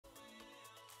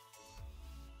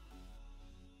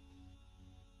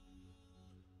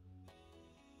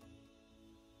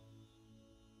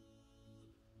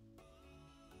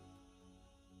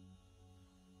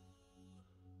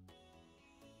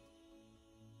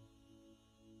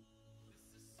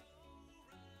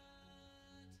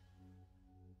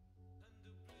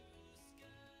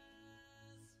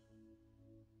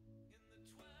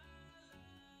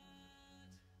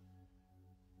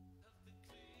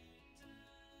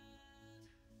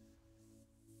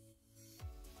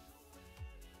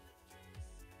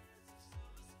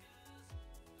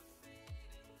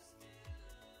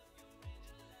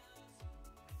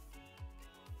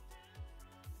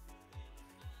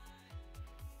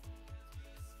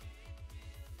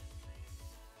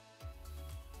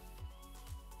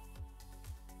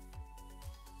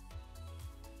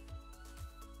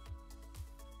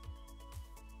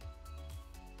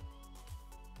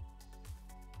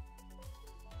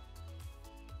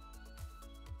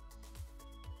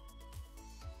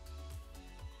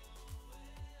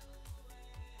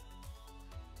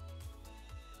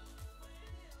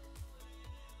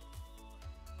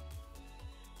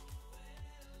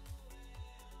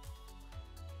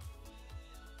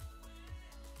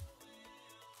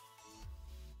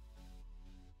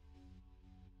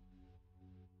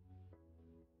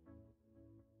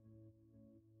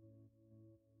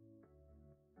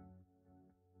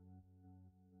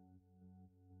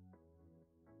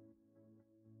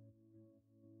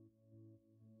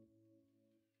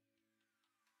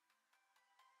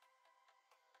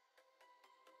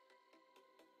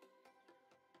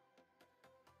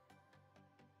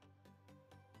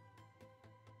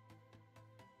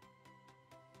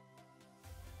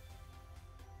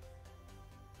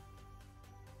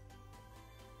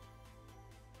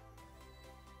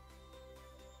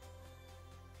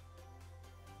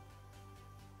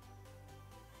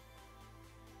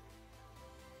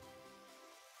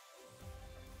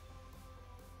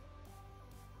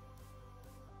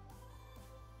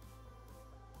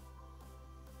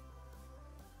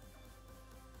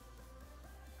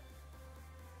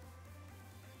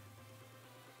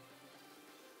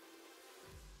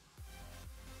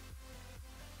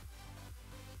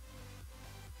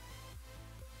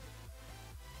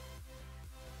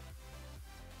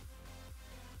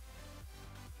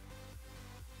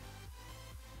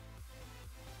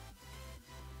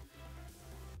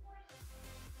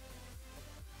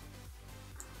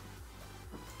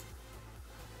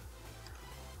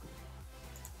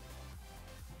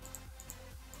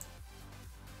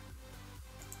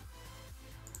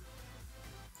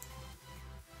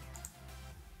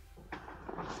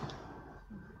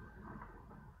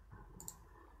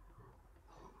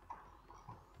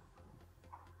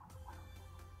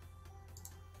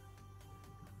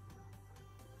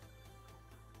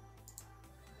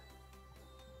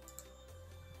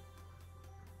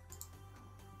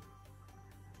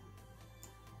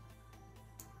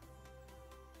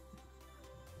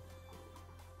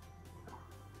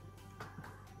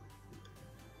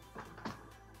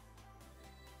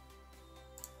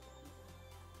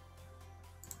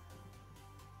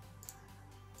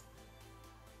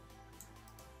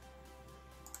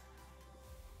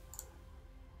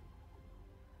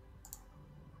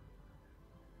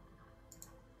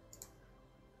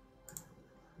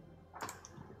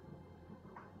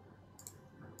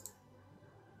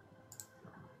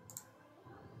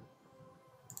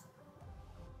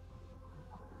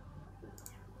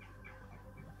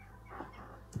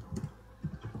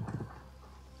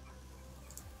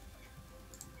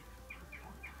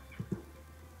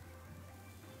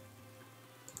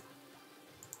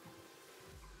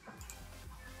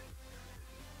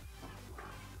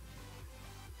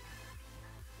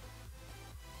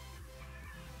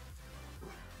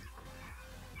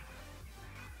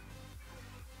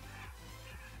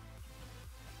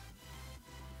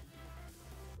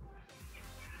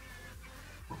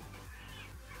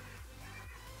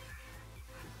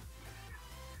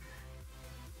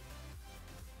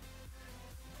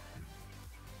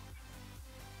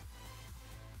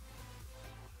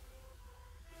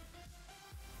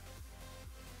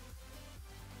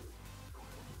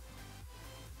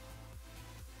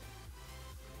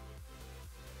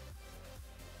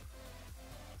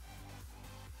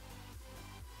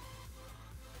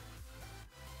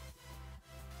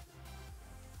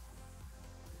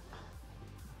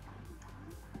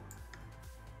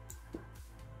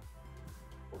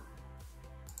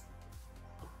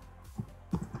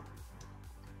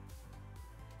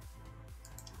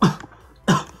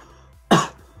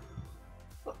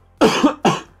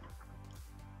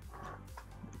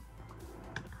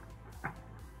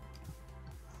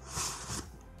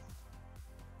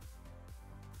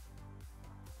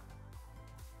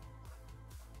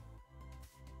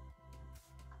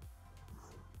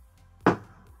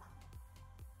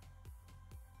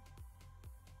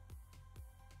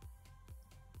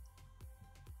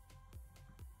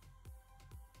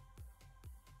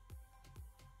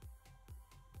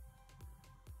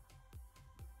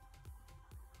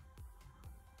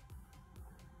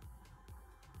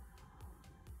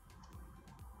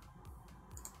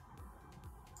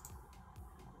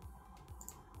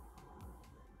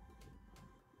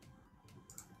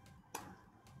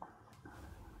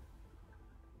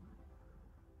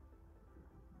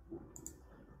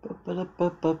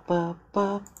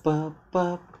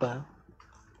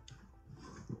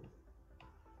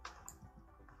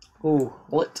Oh,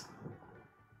 Lit.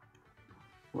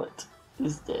 Lit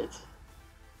is dead.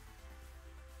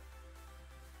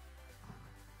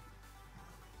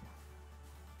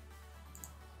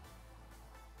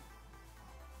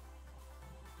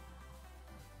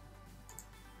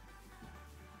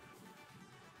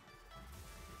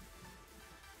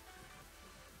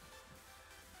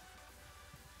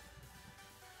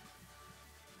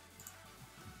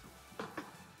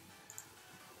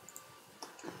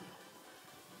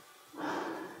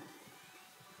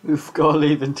 We've got to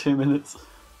leave in 2 minutes.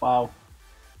 Wow.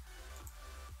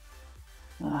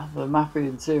 The Mappy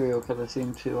and Serial Killer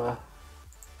seem to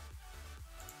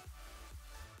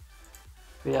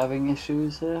be having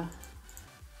issues here.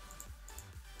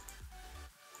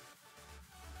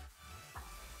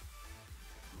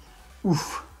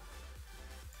 Oof.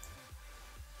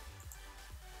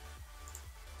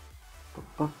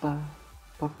 Ba ba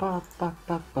ba ba ba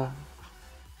ba ba.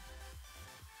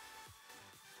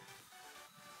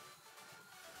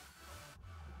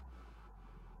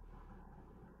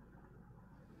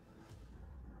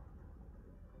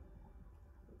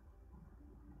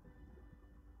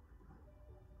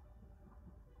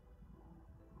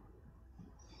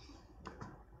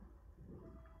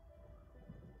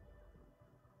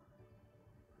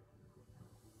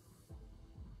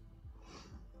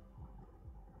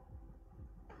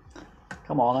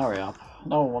 Come on, hurry up.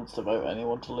 No one wants to vote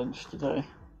anyone to lynch today.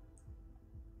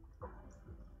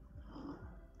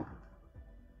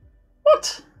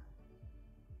 What?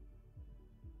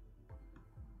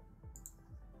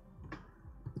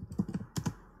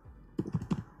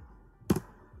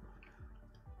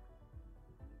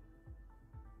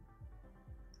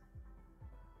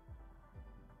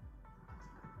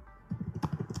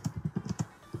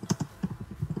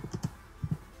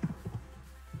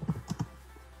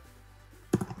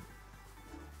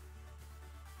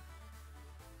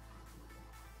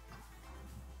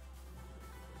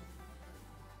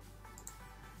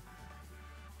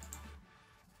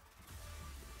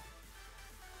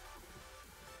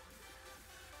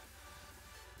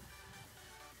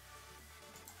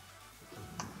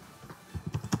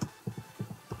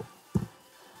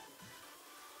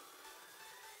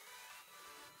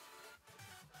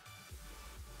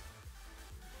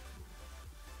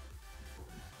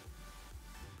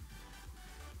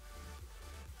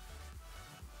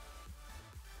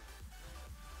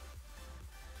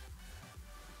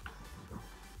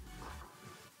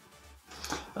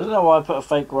 I don't know why I put a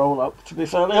fake roll up, to be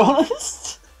fairly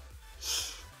honest.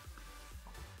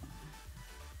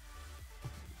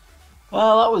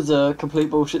 Well, that was a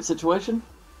complete bullshit situation.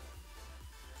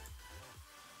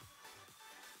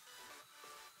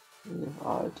 If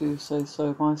I do say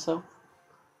so myself.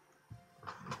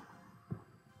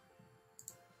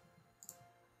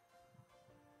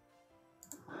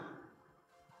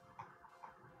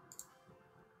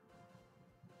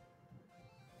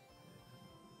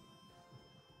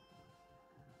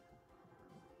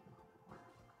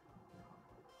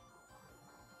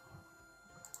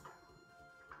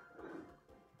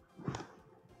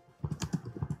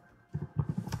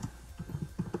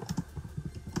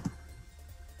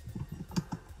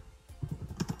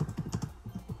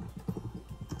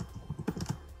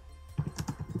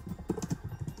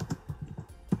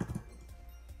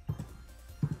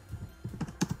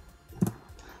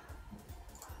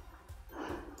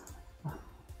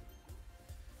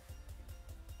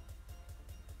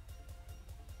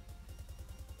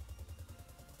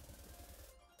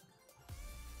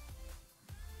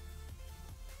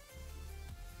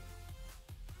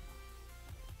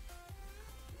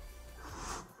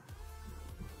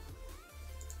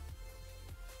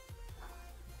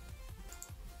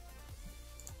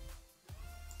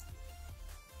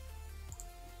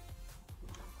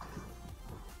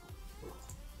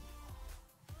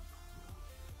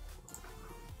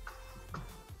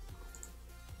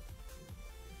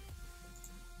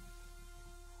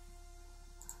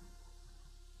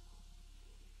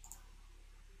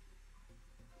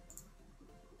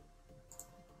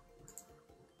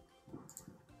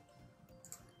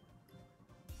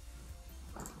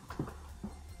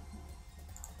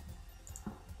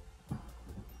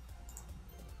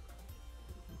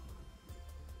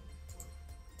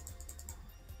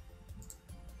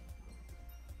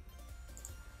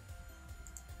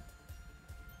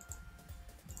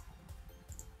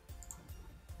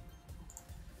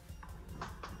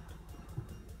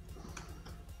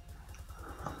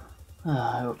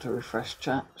 I ought to refresh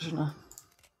chat, shouldn't I?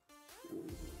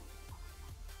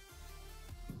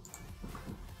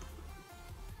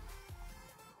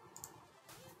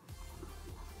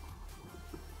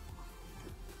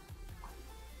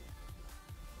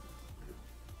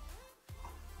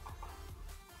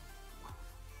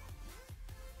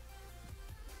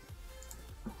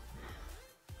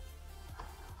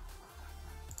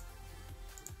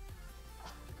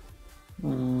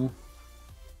 Mm.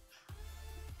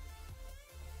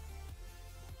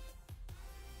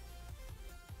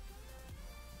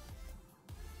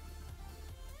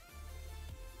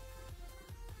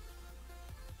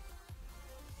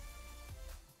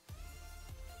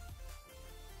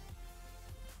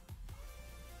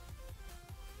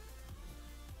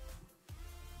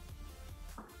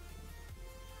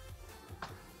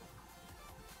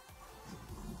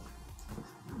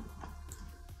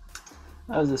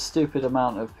 That was a stupid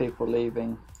amount of people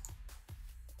leaving.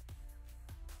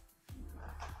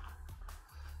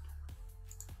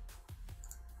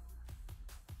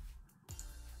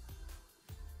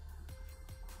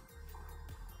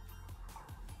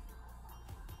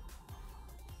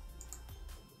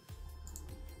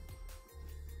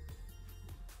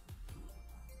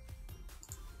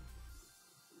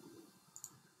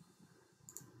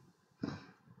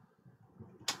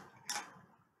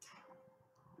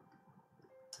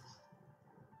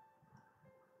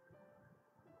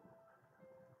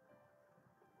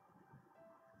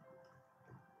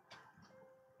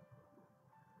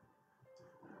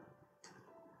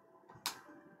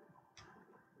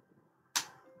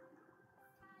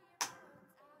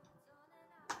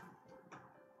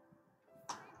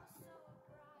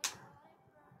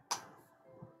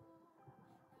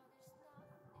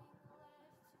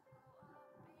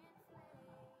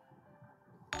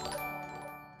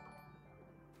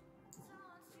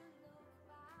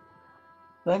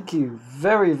 Thank you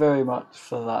very, very much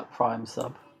for that Prime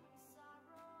sub.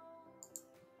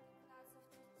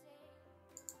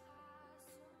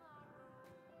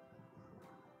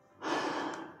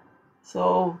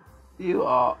 So, you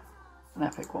are an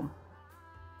epic one.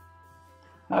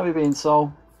 How have you been,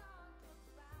 Soul?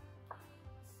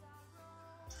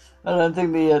 I don't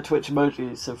think the Twitch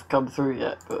emojis have come through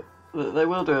yet, but they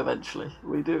will do eventually.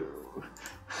 We do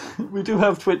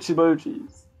have Twitch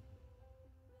emojis.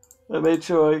 I made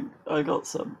sure I got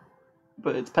some,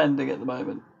 but it's pending at the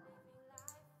moment.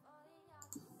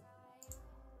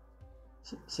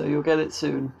 So you'll get it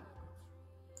soon.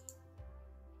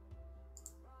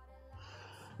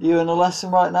 You in a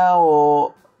lesson right now,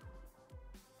 or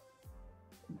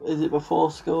is it before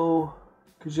school?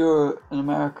 Because you're in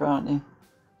America, aren't you?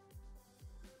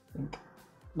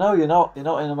 No, you're not. You're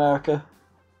not in America.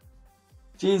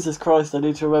 Jesus Christ, I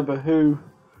need to remember who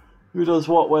does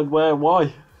what, when, where,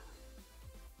 why.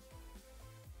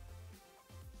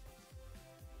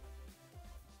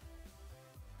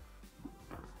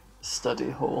 Study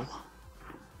hall.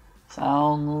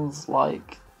 Sounds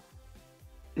like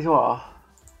you are.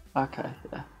 Okay,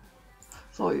 yeah.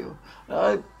 Thought you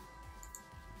were.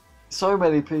 So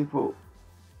many people.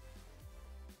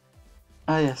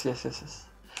 Ah, yes.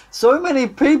 So many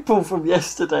people from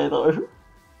yesterday, though.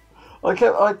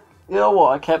 You know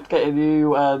what? I kept getting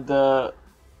you and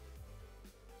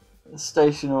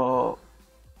Station or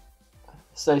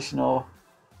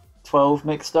 12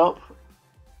 mixed up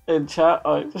in chat.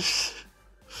 I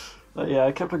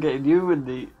kept on getting you and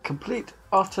the complete,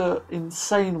 utter,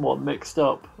 insane one mixed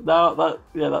up. Now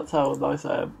that's how nice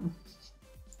I am.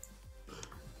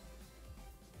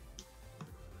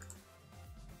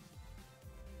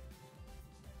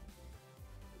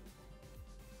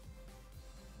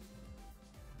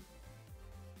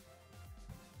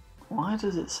 Why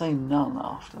does it say none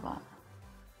after that?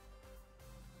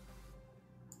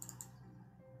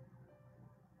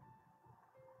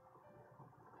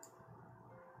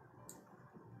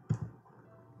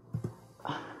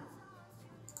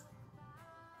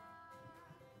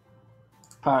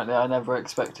 Apparently I never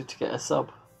expected to get a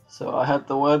sub, so I had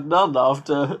the word none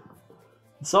after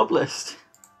the sub list.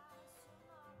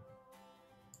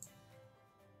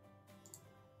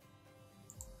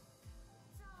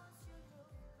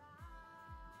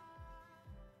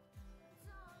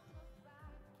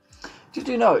 Did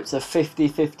you know it's a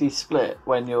 50-50 split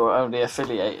when you're only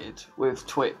affiliated with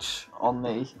Twitch on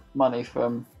the money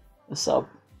from the sub?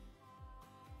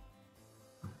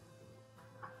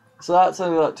 So that's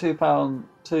only like £2,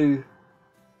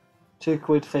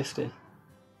 £2.50.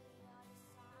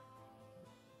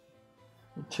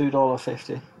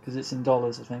 $2.50, because it's in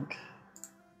dollars, I think.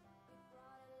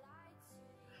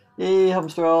 Yee,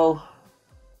 hamster roll.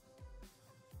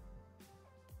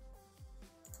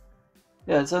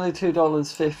 Yeah, it's only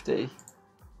 $2.50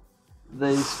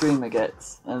 the streamer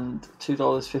gets, and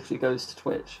 $2.50 goes to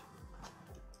Twitch.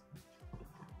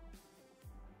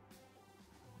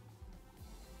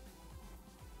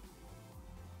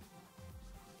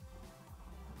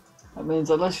 That means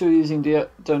unless you're using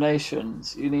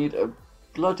donations, you need a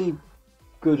bloody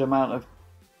good amount of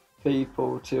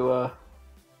people to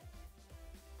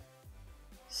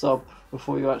sub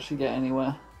before you actually get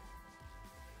anywhere.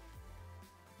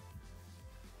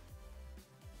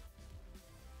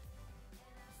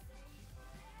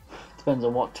 Depends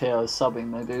on what tier of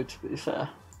subbing they do, to be fair.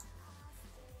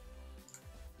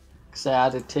 Because they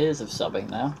added tiers of subbing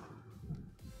now.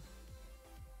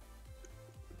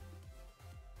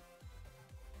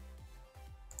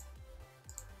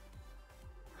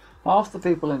 Half the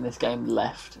people in this game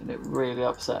left, and it really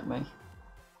upset me.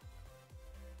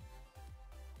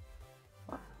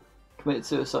 Committed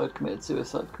suicide, committed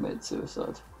suicide, committed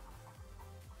suicide.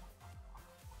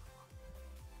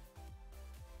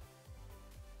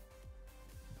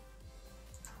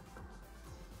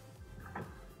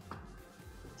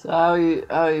 So how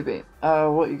you been?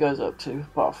 What you guys up to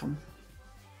apart from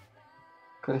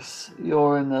Chris?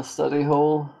 You're in the study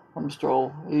hall. I'm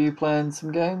Stroll. Are you playing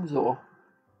some games or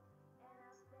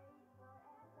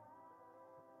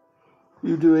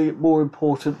you doing more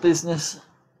important business?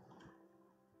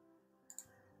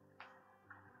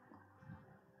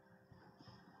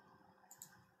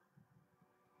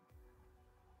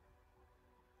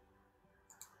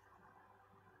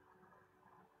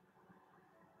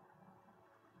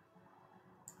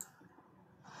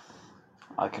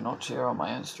 I cannot cheer on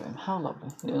my own stream. How lovely.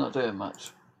 You're not doing much.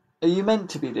 Are you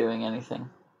meant to be doing anything?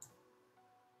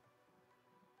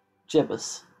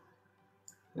 Gibbous.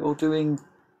 You're doing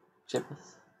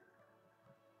gibbous.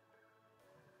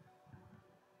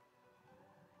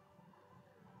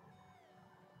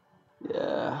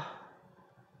 Yeah.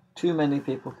 Too many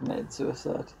people committed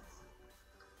suicide.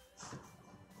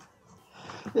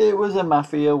 It was a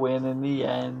Mafia win in the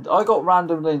end. I got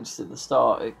random lynched at the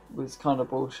start. It was kind of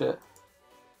bullshit.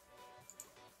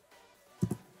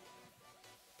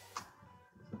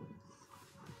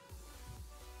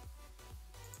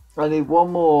 I need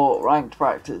one more ranked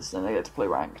practice, then I get to play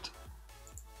ranked.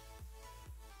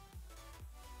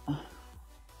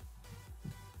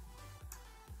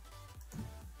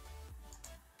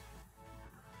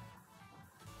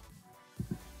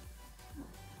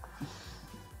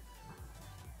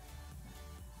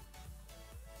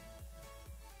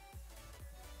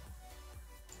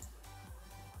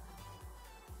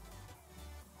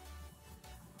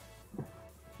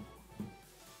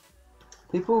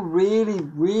 People really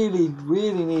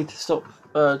need to stop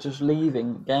just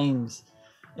leaving games.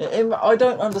 I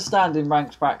don't understand in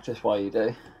ranked practice why you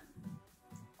do.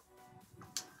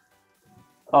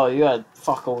 Oh, you had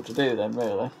fuck all to do then,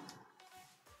 really.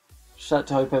 Just had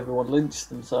to hope everyone lynched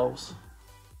themselves.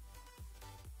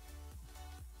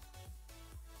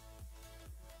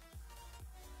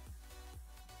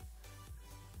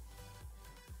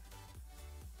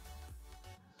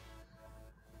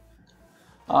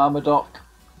 I'm a doc.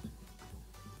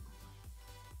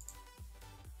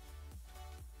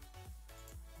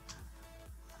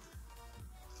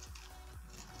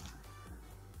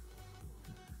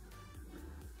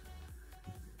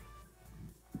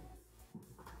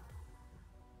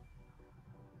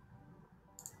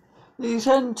 You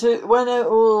tend to, when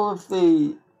all of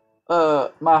the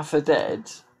math are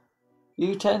dead,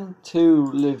 you tend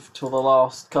to live till the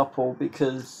last couple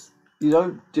because you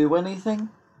don't do anything,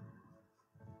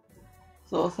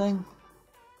 sort of thing.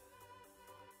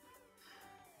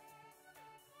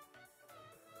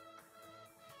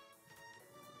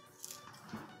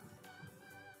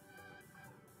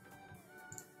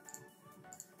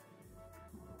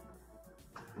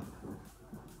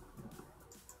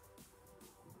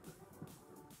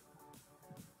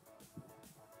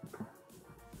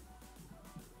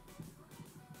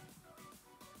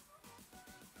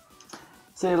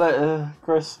 See you later,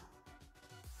 Chris.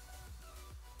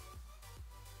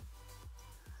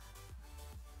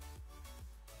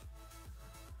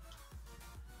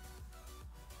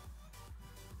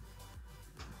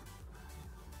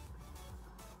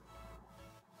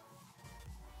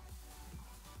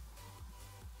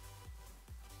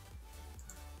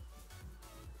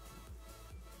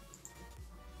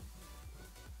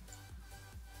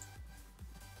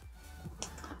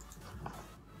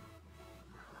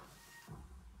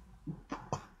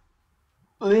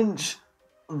 Lynch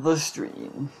the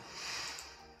stream.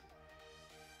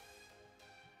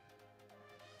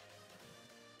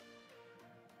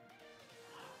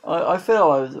 I feel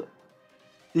I was...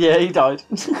 Yeah, he died.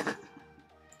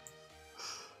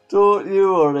 Don't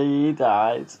you worry, he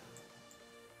died.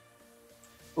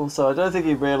 Also, I don't think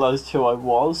he realised who I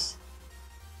was.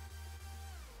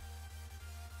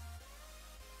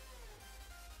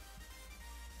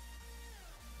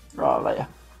 Right, later.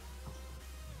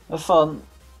 Have fun.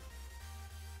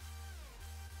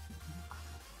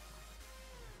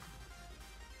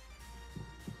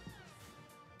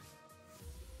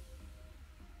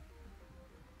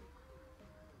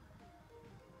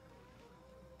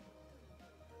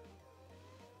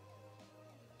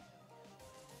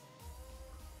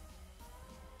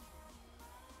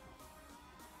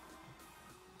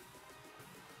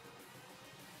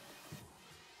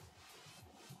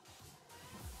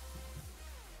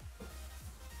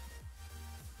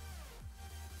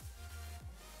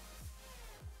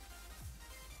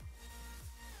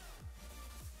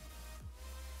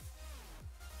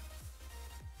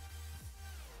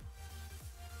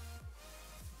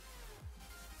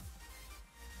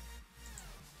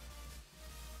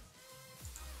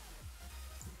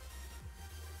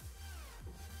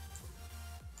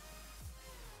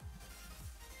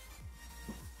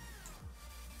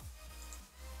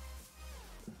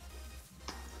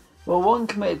 Well, one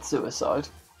committed suicide,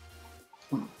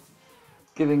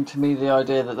 giving to me the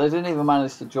idea that they didn't even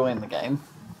manage to join the game.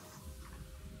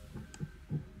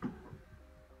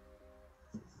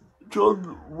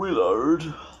 John Willard.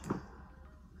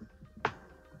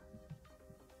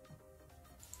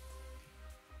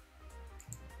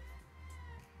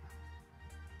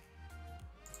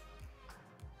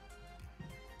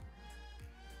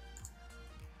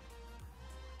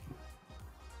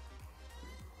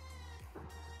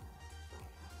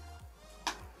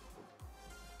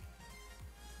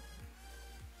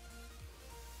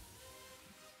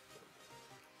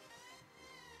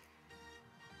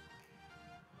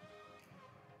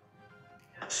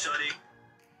 Shutting.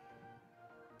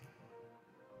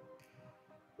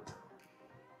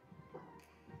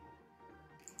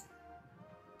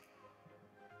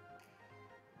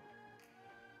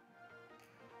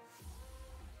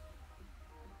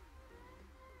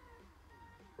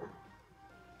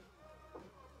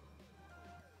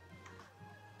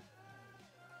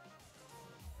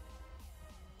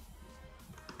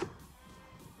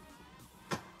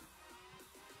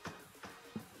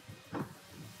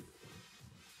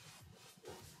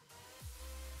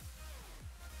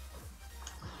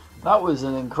 That was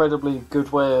an incredibly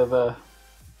good way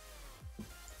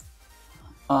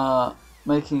of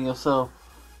making yourself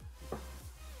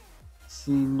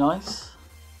seem nice.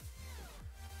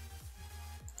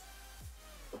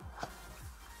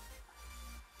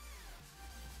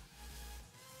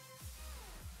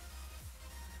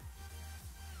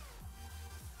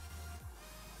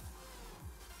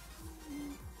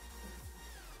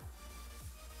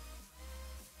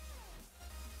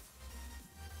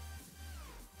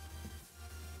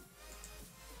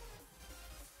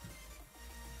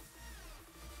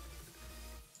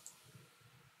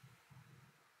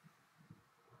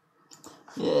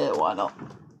 Yeah, why not?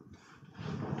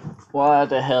 Why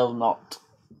the hell not?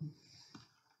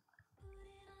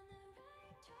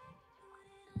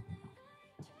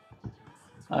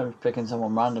 I was picking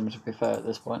someone random, to be fair, at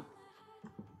this point.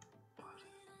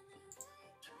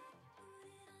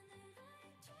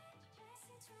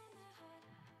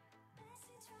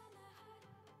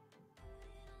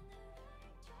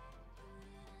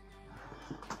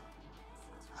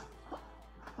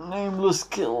 Nameless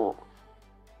Kill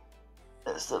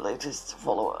is the latest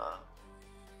follower.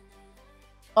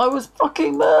 I was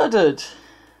fucking murdered!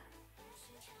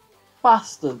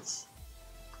 Bastards.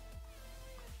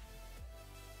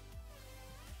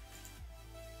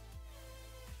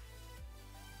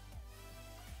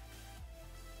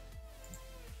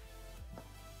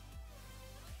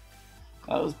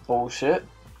 That was bullshit.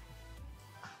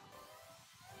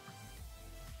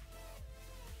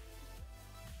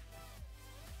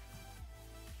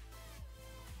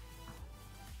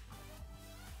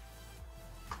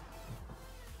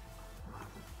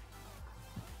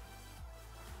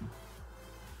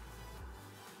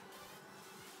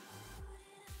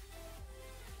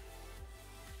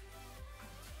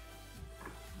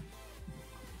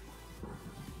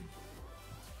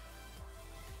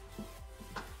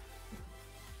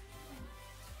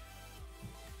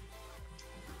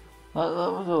 That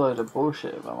was a load of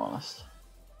bullshit, if I'm honest.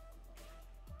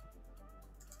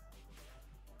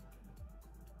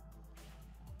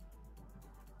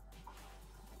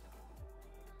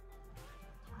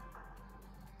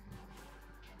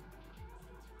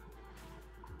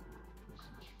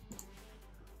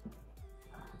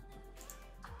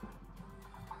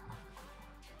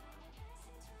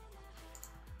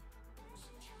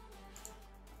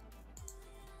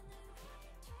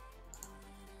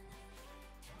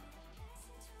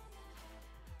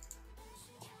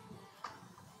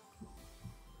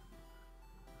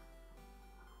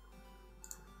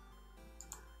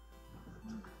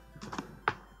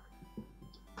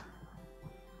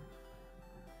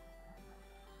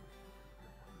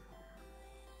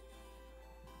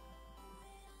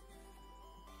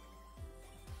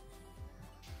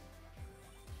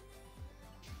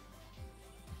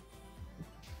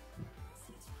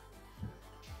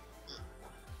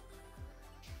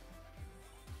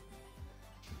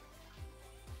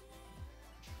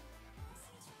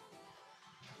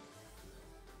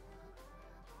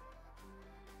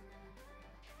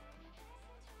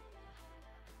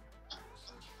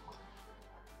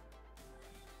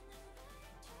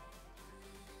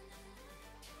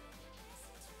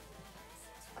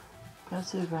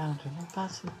 Pass it around,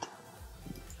 pass it.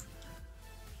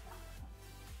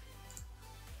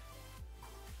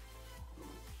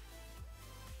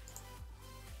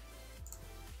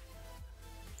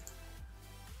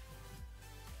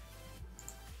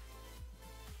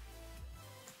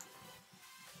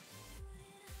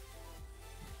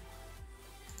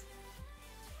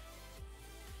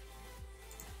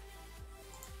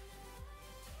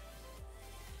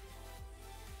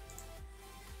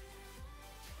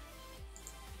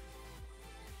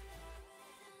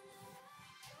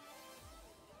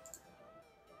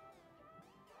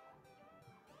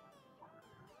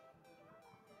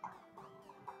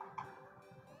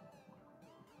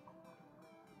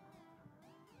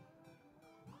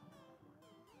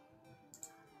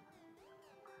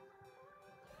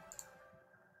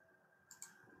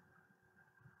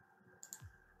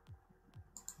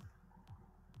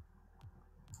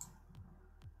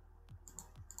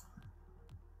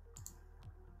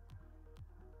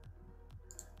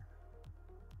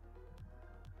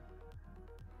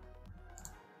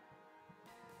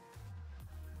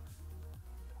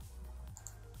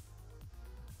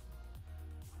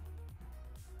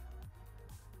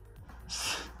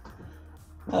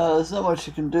 There's not much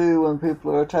you can do when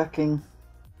people are attacking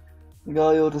the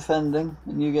guy you're defending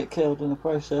and you get killed in the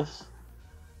process.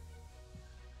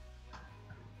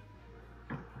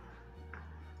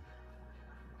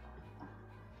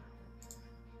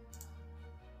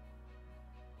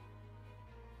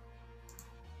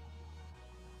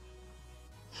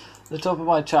 The top of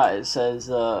my chat it says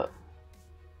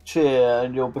cheer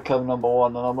and you'll become #1,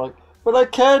 and I'm like, but I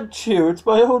can't cheer, it's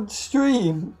my own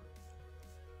stream.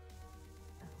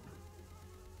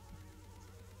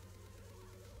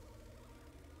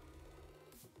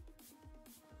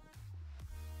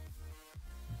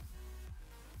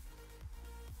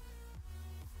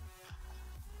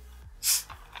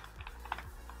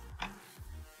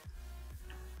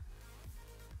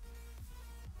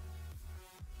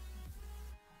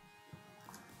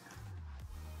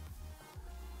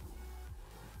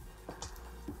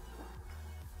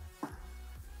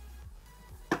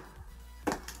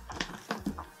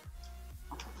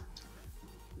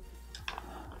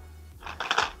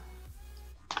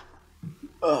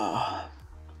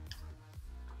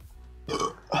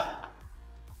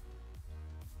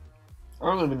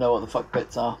 I don't even know what the fuck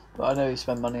bits are, but I know you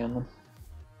spend money on them.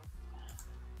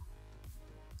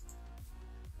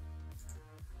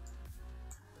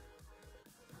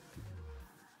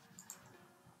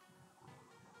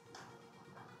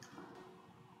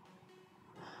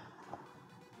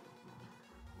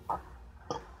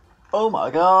 Oh my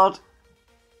god!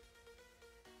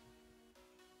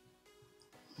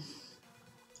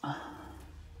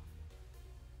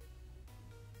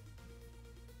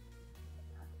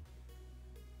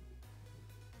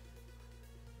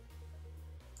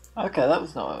 Okay, that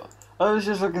was not... I was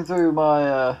just looking through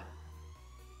my...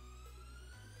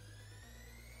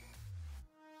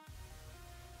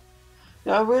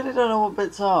 Yeah, I really don't know what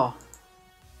bits are.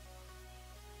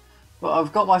 But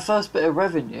I've got my first bit of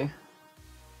revenue.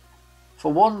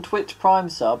 For one Twitch Prime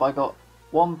sub, I got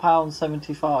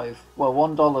 £1.75. Well,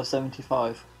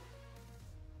 $1.75.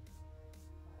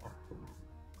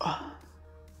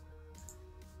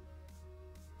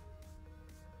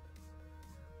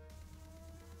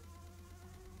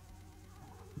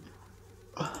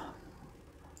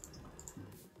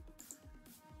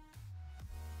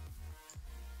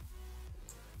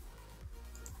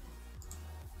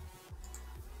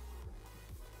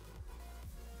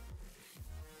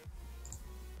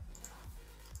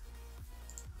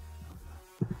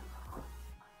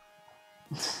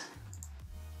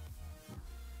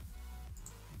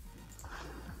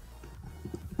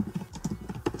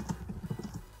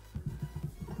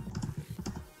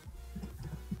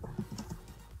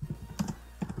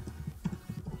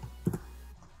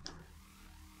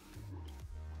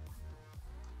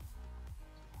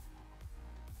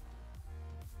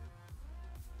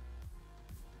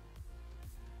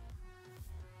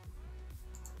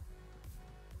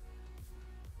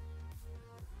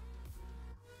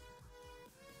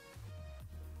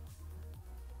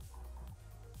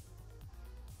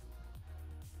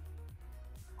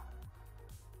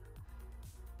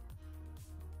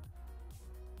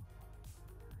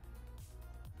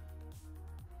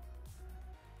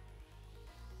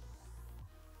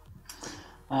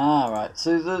 Ah, right.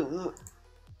 So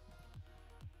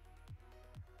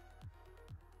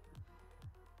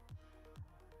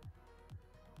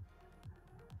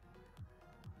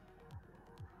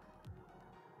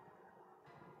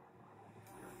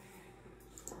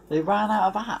they ran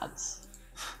out of ads.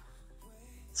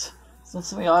 It's not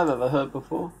something I've ever heard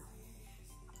before.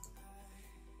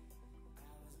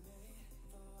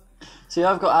 See,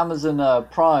 I've got Amazon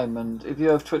Prime, and if you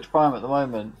have Twitch Prime at the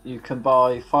moment, you can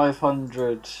buy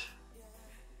 500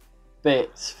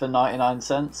 bits for 99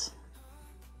 cents.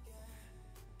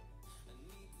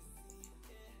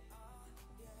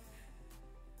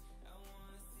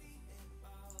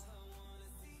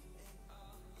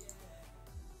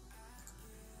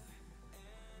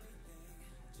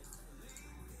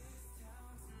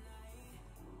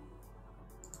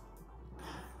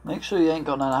 Make sure you ain't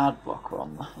got an ad blocker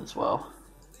on as well.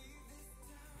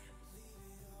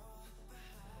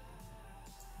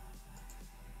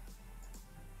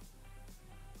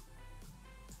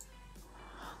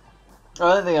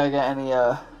 I don't think I get any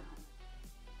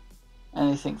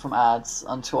anything from ads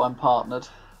until I'm partnered.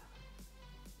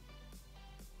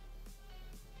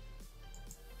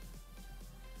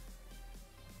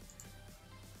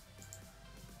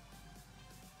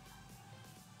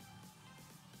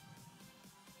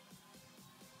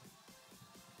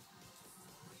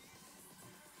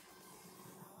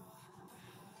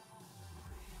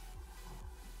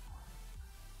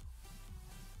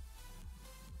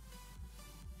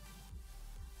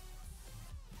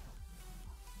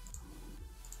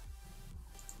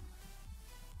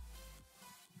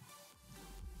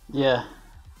 Yeah.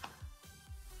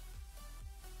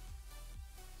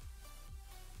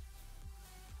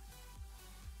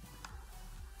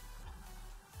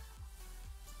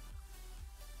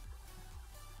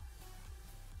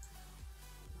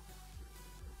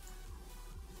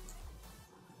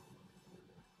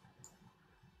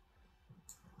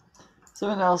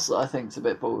 Something else that I think is a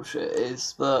bit bullshit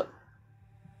is that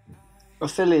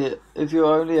if you're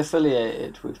only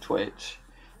affiliated with Twitch,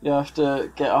 you have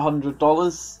to get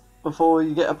 $100 before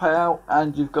you get a payout,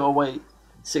 and you've got to wait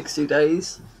 60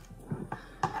 days.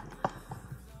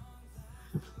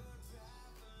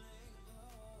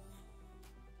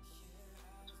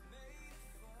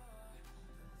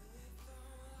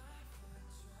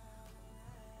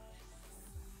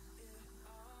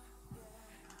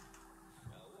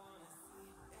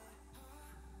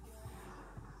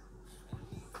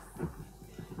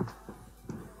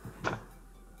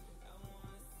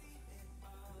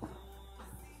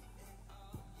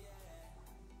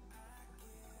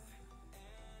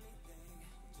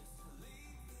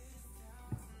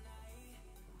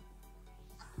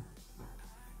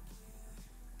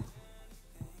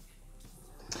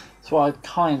 So I'd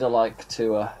kind of like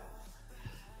to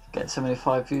get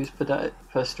 75 views per day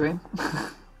per stream.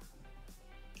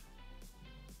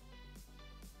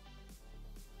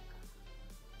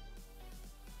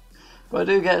 But I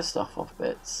do get stuff off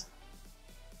bits.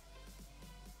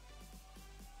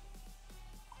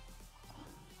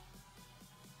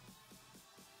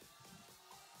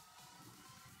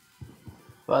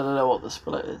 But I don't know what the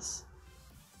split is.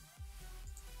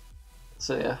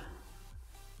 So yeah.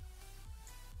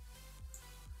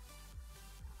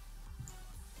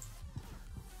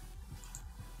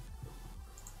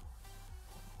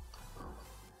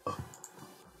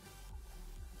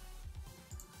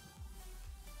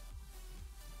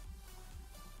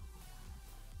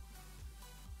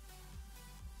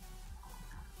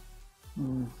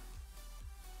 Mm.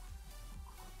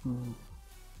 Mm.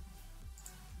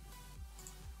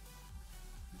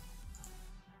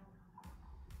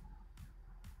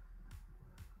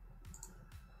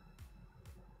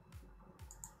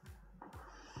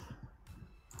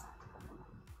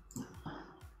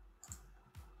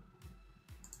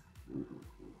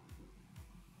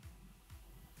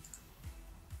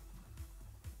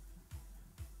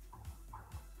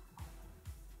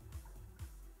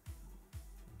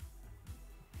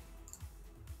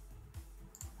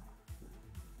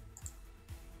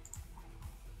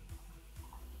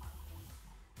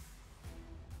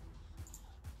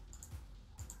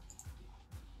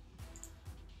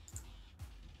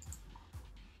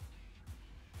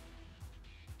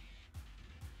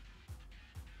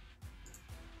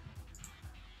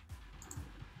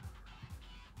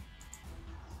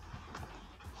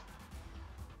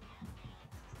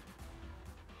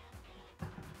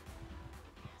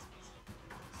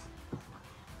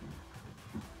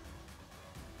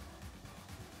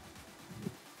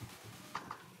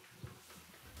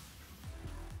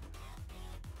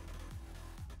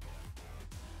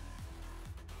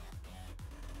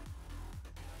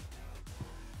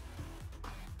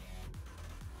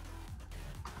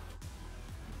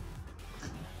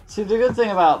 See, the good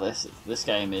thing about this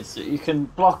game is that you can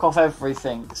block off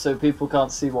everything so people can't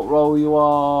see what role you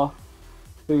are,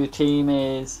 who your team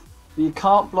is. But you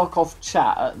can't block off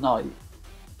chat at night.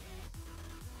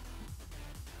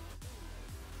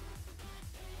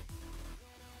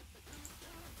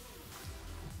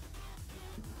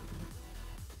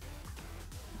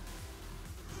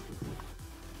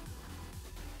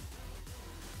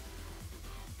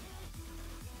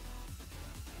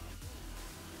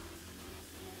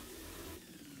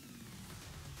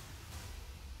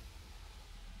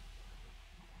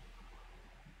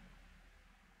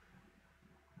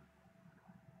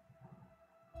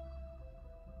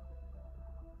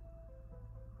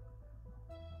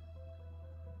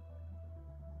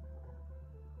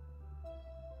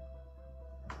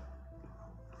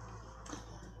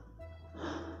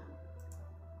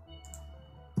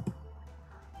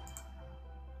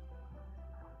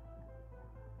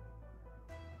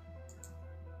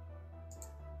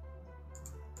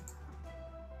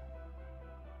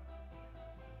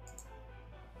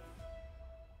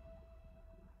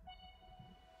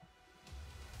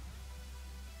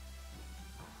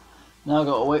 Now I've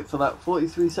got to wait for that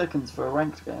 43 seconds for a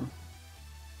ranked game.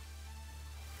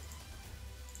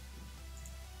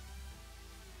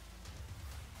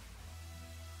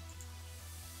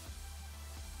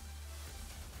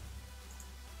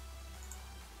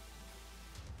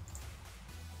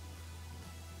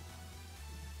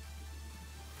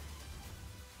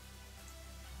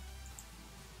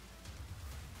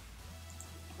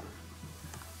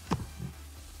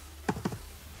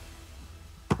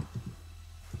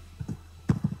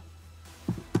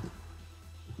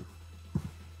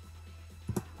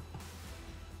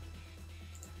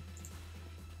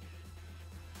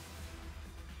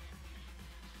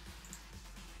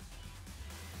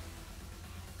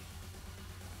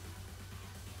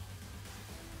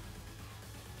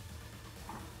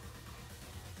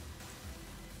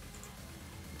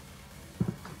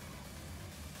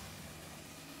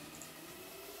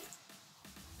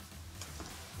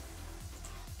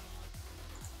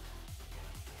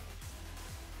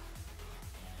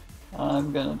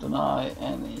 I'm gonna deny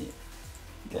any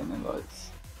game invites.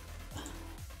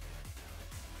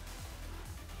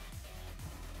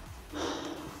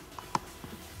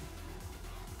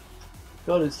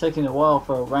 God, it's taking a while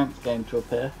for a ranked game to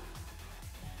appear.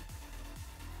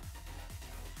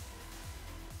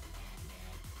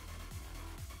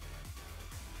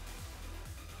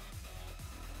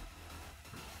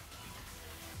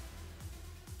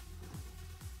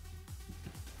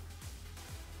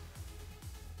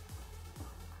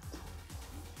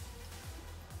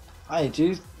 Hey,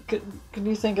 can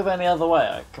you think of any other way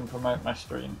I can promote my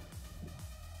stream?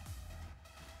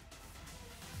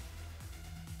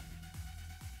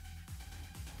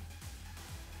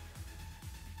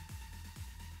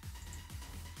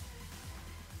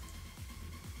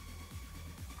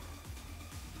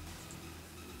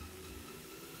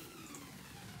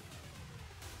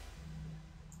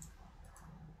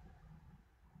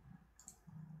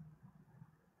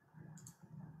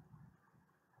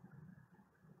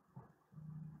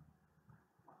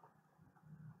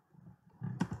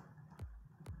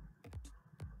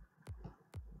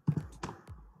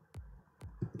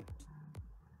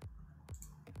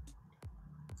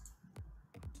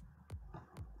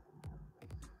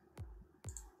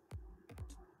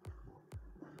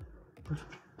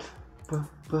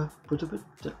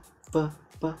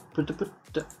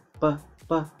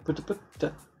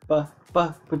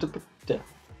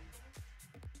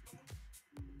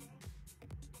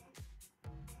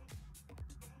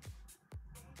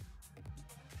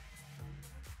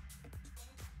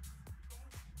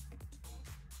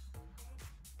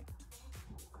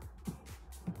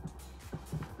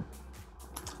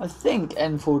 I think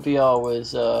N4DR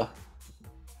was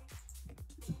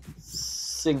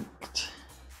synced.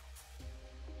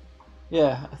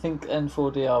 Yeah, I think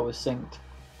N4DR was synced.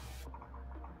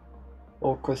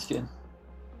 Or Christian.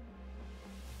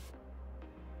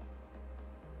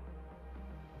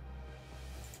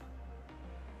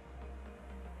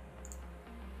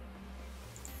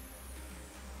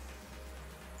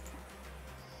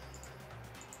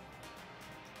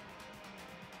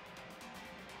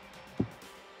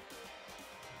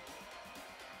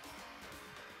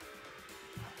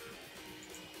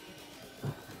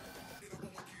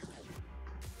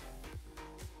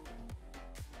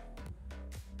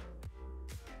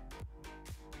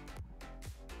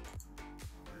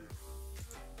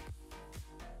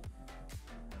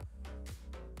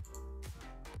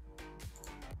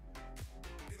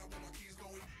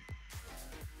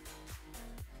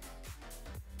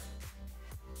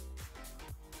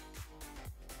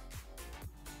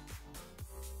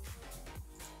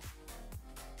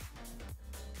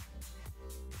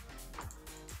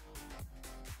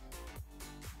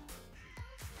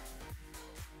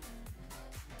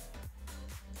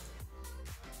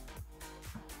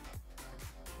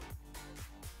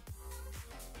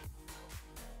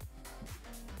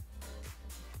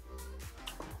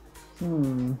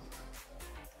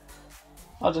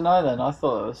 I don't know then, I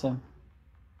thought it was him.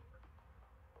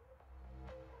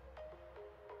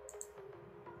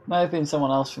 May have been someone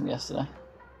else from yesterday.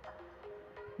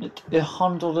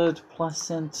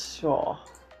 100% sure.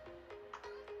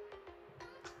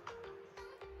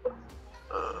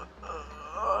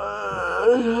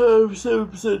 I have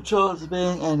 7% chance of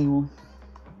being anyone.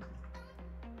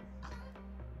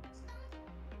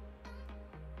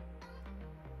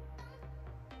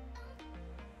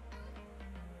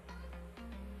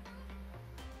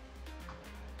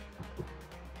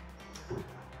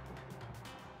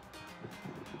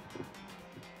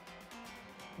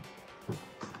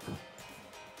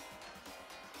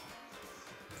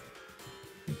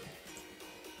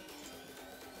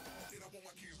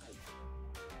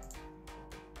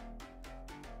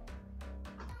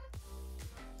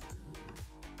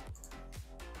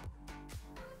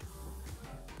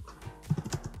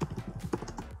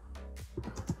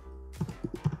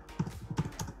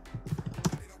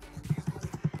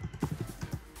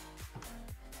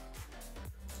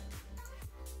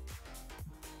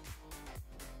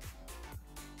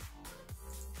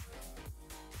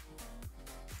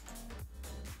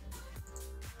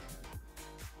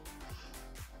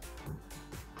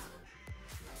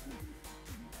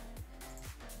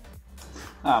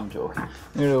 I'm joking.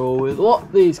 You know, with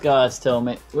what these guys tell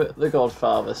me, what the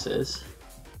Godfather says.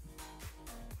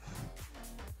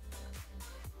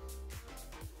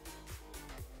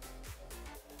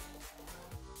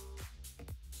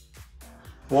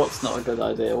 What's not a good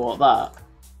idea? What, that?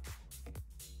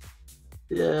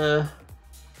 Yeah.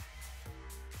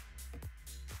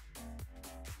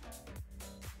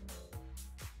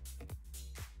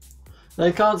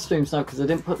 They can't stream Snow because I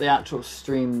didn't put the actual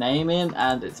stream name in,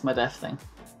 and it's my deaf thing.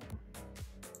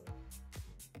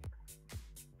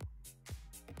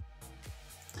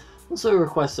 Also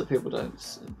request that people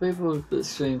that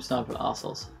stream Snow are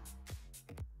arseholes.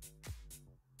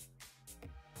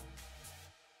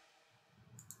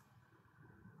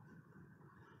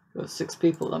 Got 6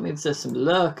 people, that means there's some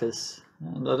lurkers,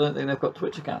 and I don't think they've got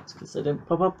Twitch accounts because they didn't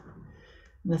pop up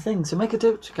in the thing. So make a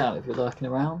Twitch account if you're lurking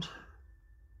around.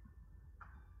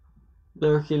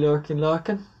 Lurking. No,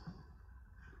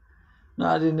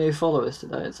 I did new followers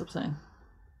today, it's upsetting.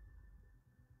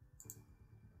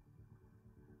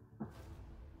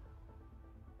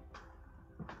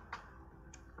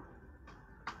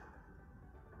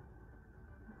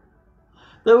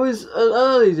 There was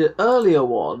an earlier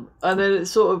one, and then it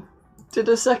sort of did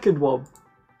a second one.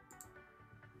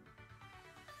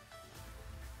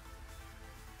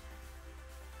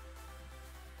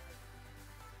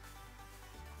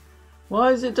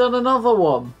 Why has it done another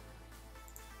one?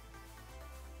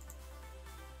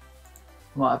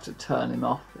 Might have to turn him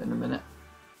off in a minute.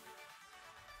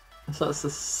 So that's the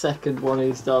second one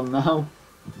he's done now.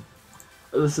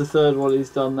 That's the third one he's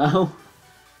done now.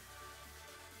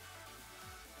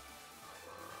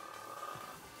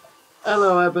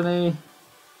 Hello, Ebony.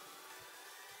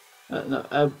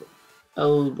 No,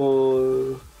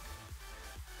 Elbow.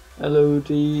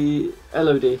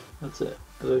 LOD. That's it.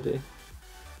 LOD.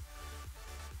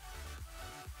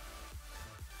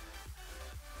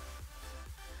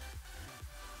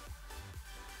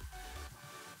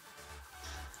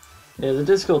 Yeah, the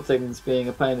Discord thing's being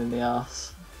a pain in the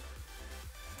ass.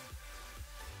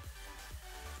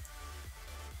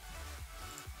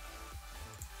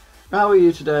 How are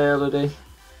you today, Elodie?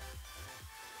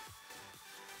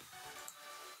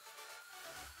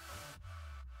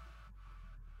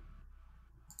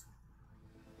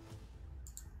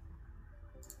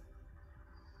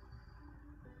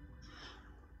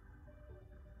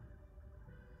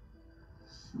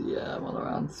 Yeah, I'm on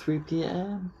around 3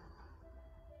 PM.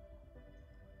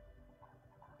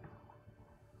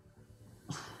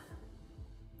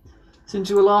 Since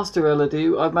you were last to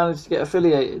Elodie, I've managed to get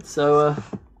affiliated, so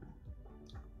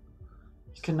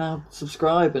you can now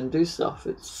subscribe and do stuff.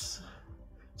 It's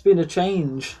been a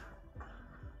change.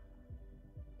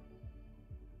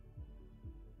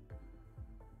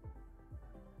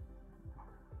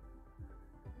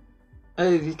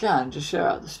 Hey, if you can, just share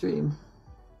out the stream.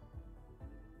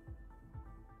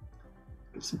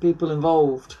 Get some people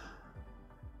involved.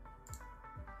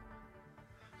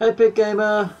 Hey, Big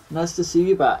Gamer, nice to see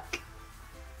you back.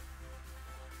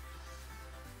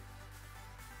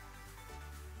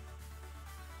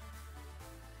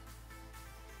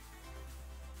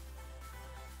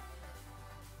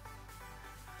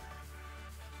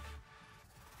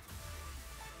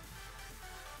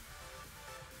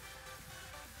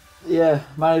 Yeah,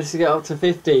 managed to get up to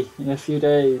 50 in a few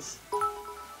days.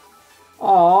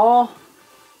 Aww.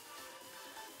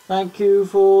 Thank you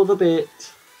for the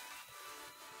bit.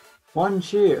 One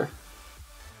cheer.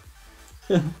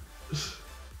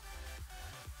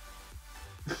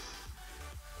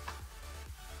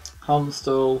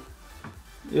 Homstall.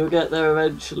 You'll get there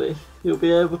eventually. You'll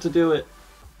be able to do it.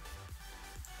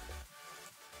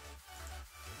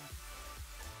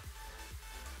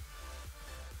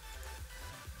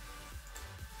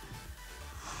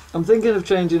 I'm thinking of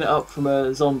changing it up from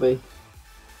a zombie.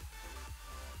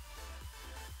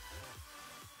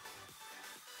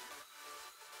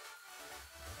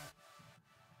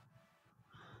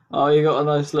 Oh, you got a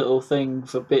nice little thing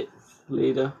for bit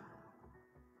leader.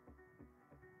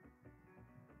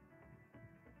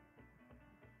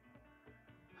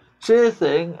 Cheer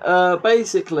thing,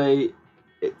 basically,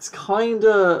 it's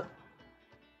kinda...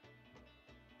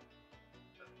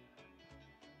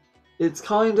 It's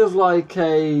kind of like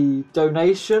a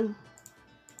donation,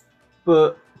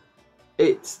 but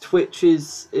it's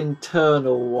Twitch's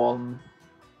internal one.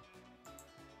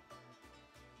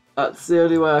 That's the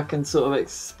only way I can sort of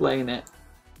explain it.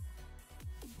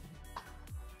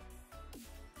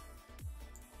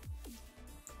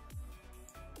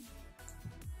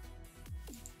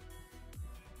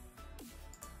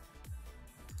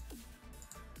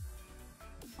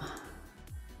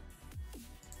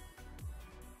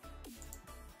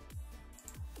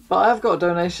 But I've got a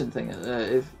donation thing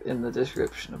in the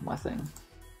description of my thing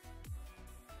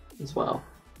as well.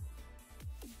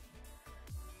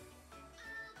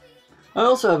 I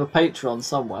also have a Patreon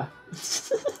somewhere.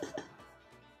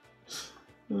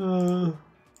 Oh,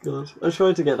 God. I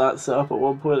tried to get that set up at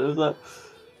one point. It was like,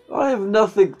 I have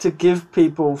nothing to give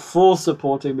people for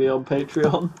supporting me on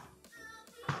Patreon.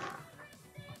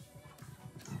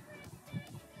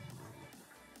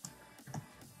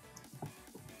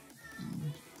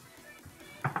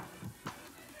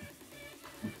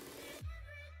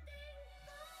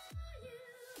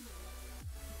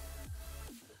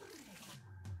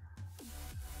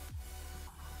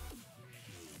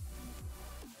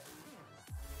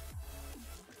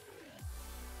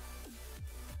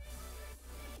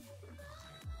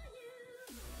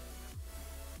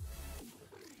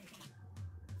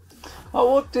 Oh,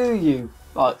 what do you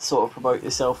like sort of promote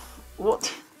yourself?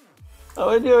 What? Oh,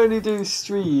 when you only do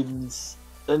streams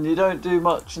and you don't do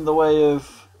much in the way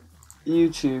of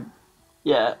YouTube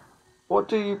yet, what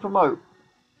do you promote?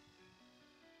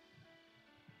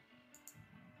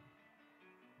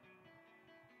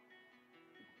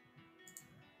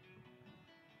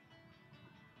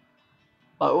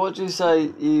 Like, what do you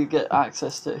say you get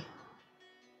access to?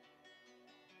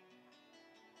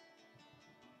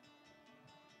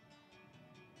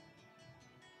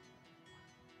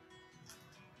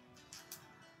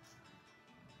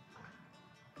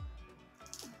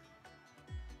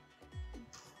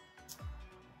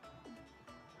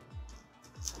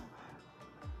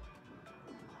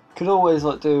 Could always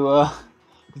like do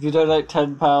if you donate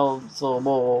 £10 or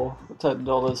more,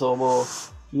 $10 or more,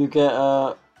 you get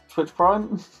Twitch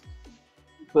Prime.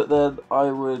 But then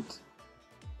I would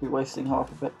be wasting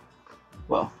half of it.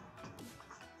 Well,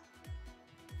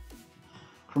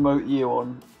 promote you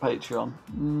on Patreon.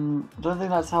 I don't think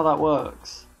that's how that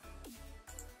works.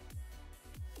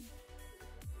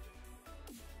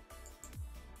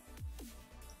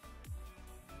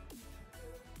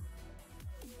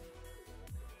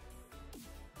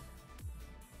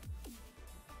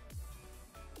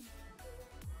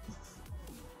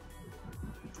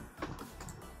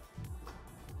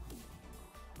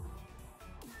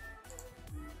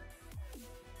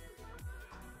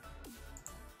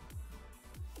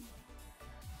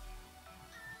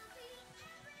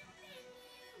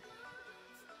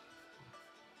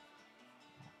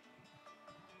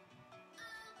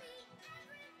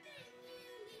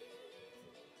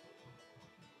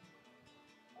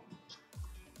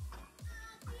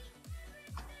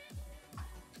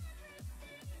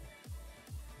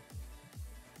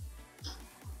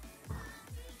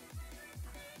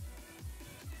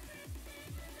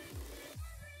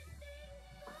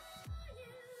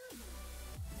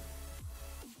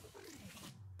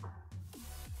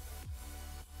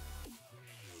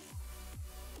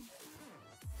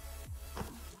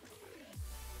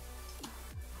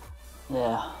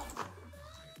 Yeah.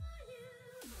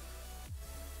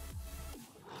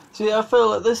 See, I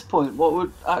feel at this point, what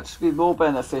would actually be more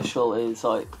beneficial is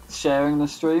like sharing the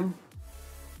stream.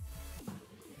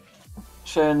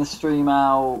 Sharing the stream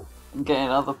out and getting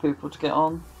other people to get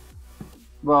on,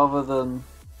 rather than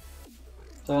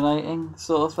donating,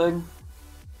 sort of thing.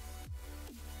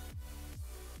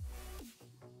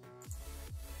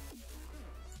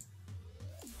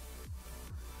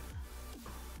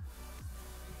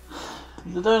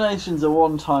 The donation's a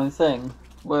one-time thing,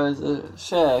 whereas a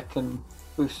share can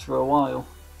boost for a while.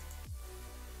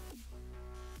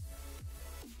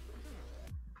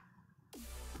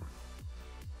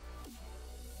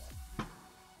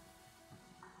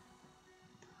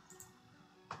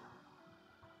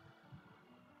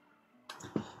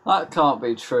 That can't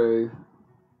be true.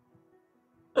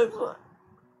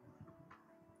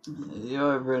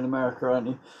 You're over in America, aren't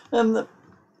you? And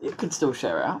you can still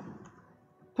share it out.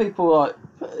 People like,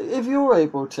 if you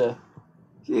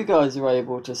guys are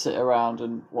able to sit around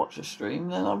and watch a stream,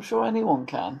 then I'm sure anyone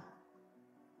can.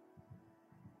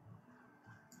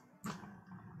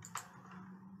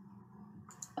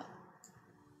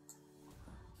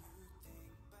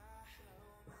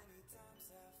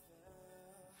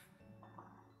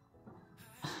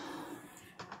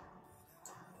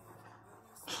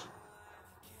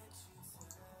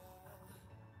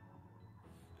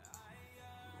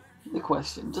 The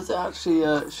question, does it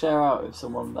actually share out if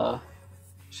someone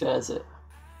shares it?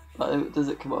 Like, does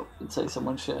it come up and say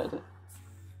someone shared it?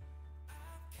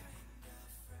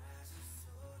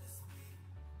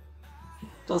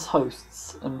 Does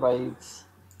hosts and raids?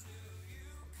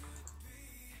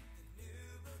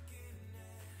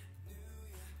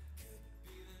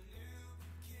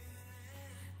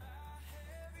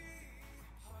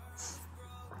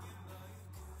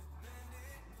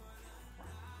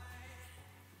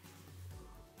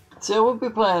 See, I would be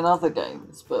playing other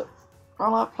games, but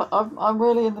I'm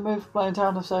really in the mood for playing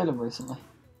Town of Salem recently.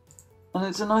 And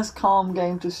it's a nice calm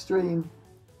game to stream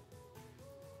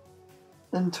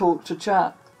and talk to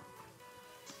chat.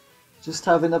 Just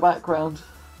have in the background.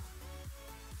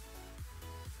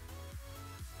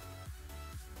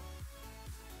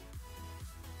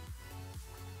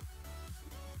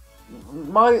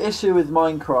 My issue with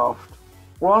Minecraft,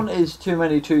 one is too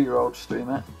many 2-year-olds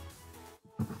stream it.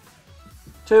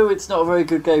 Two, it's not a very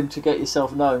good game to get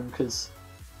yourself known because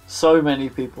so many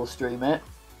people stream it.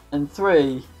 And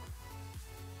three,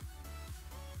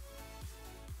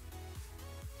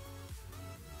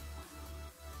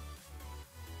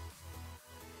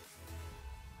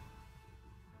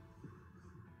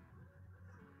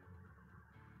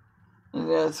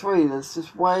 yeah, 3, there's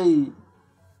just way...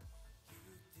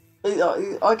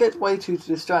 I get way too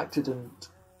distracted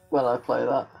when I play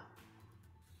that.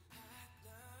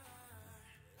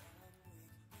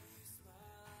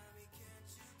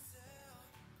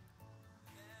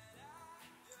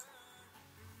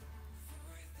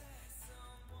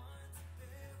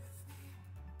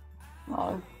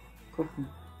 Oh, fucking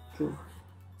cool.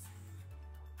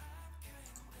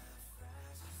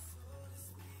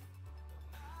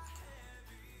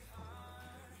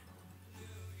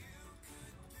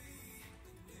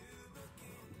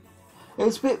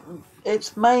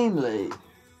 It's mainly...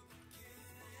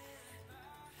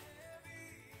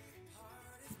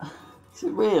 Is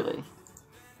it really?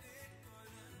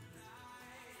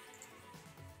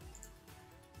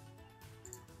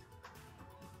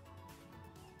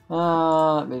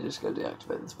 Let me just go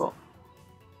deactivate the spot.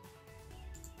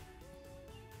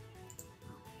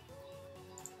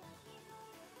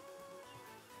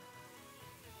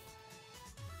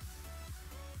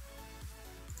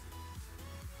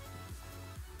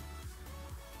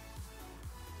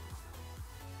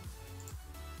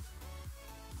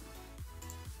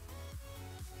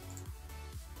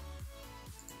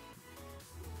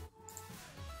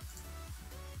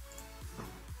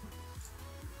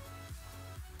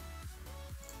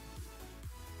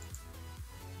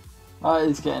 Oh,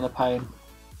 he's getting a pain.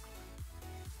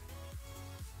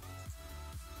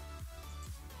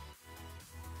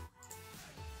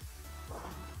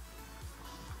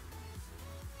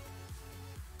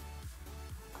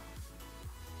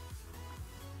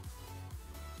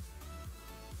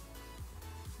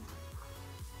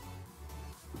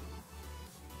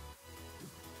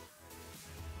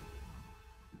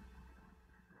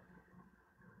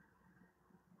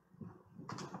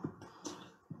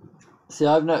 See,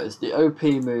 I've noticed the OP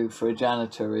move for a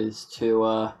janitor is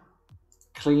to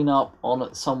clean up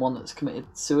on someone that's committed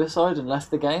suicide and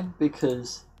left the game,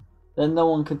 because then no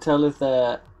one can tell if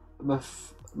they're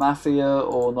mafia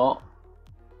or not.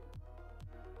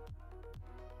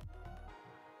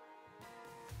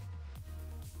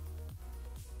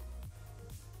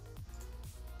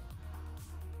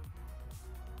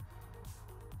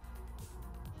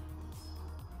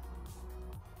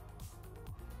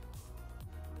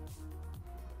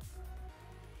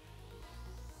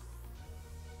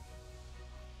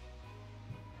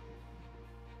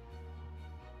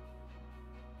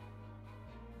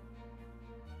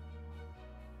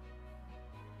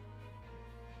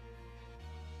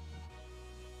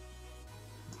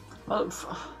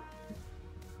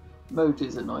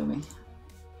 Emojis annoy me.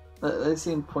 They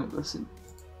seem pointless and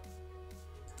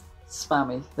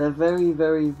spammy. They're very,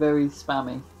 very, very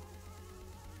spammy.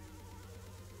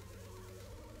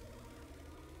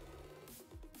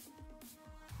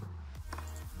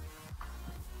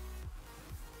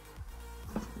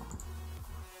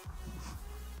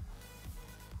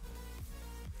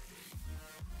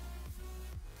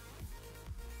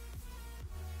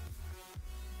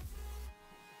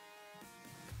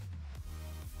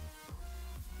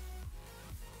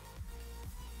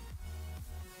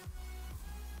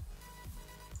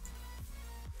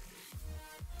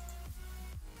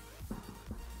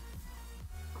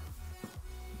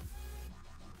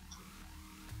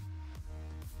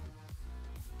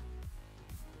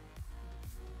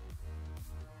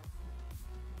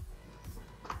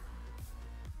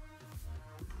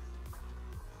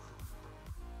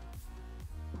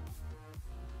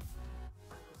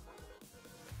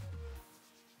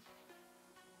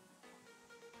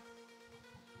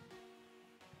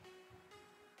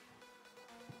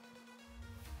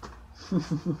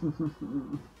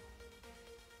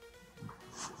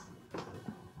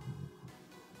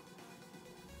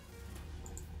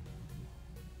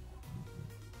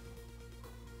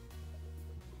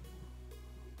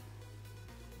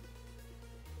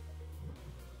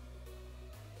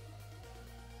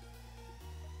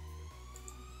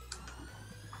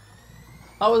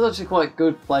 That was actually quite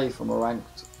good play from a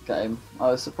ranked game. I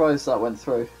was surprised that went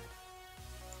through.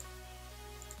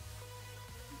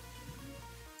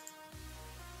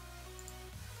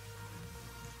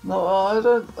 No, I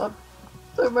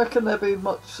don't reckon there'd be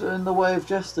much in the way of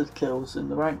jester kills in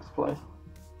the ranked play.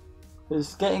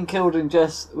 Because getting killed in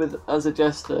as a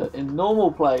jester in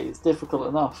normal play is difficult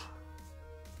enough.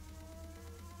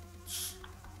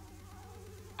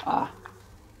 Ah.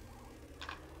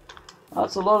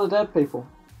 That's a lot of dead people.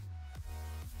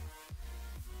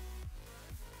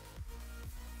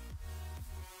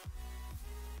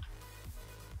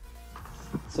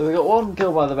 So we got one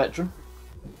kill by the veteran.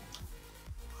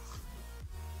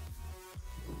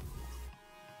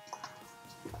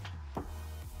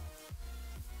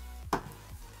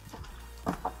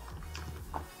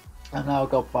 And now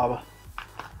Godfather.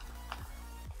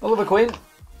 Oliver Queen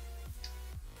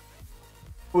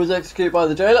was executed by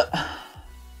the jailer.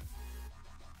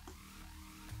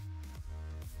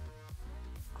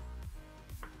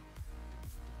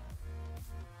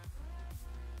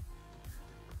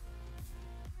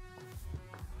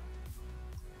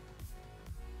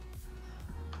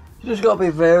 You just gotta be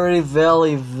very,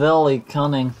 very, very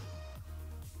cunning.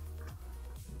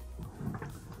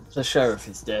 The sheriff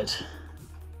is dead.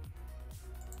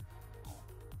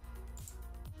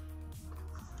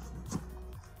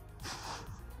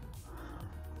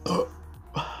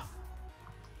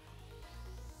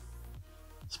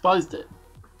 Spiced it.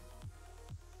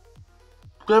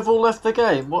 Devil left the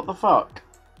game, what the fuck?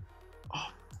 Oh,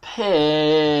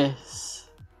 piss.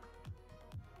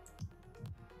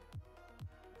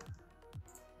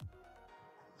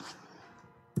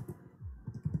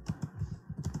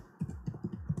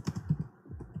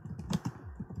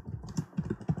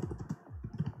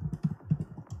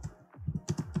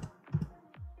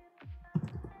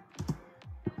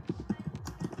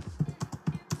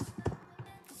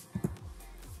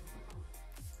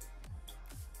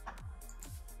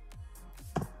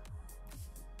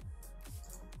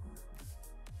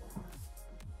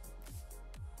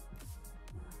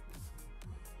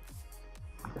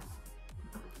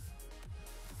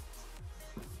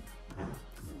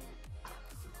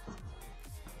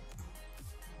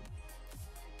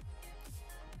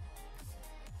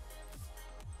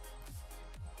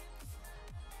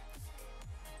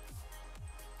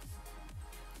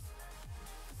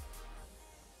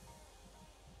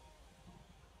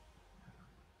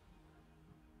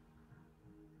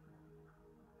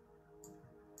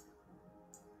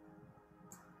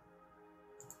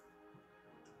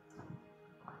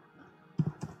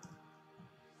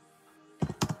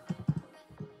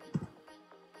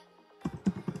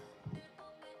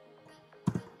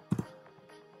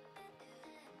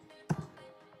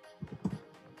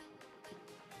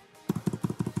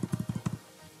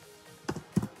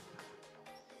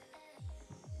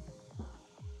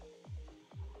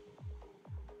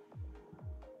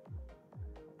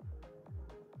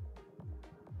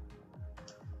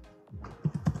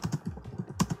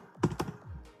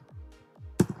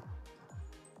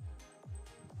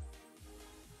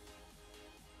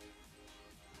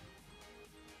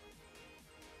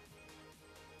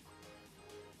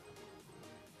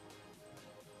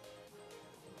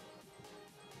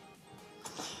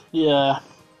 Yeah,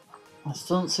 this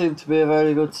doesn't seem to be a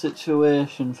very good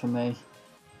situation for me.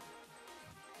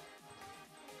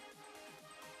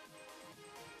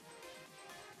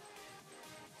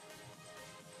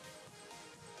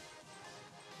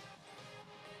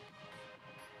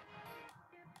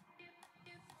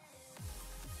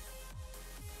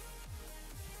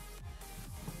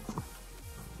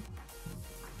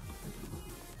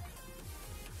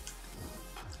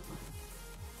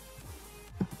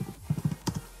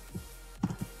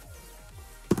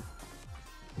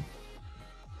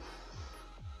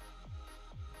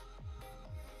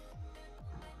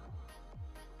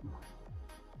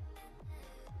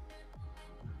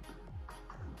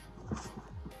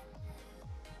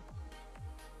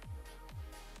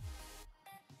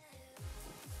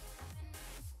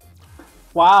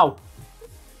 Wow.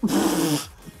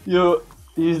 You're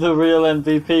the real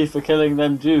MVP for killing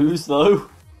them Jews, though.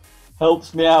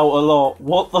 Helps me out a lot.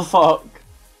 What the fuck?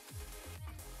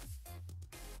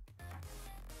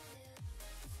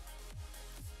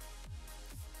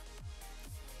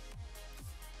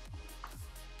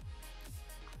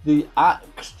 The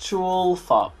actual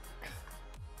fuck.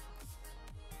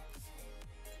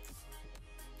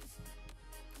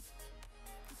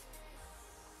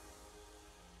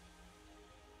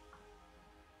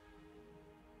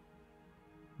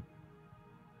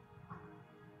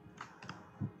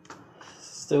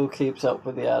 Still keeps up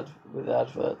with the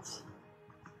adverts.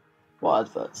 What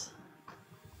adverts?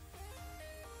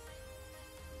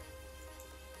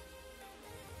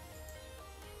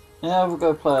 Yeah, we'll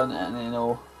go play on it and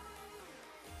all.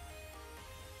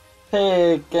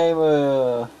 Pig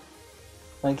Gamer!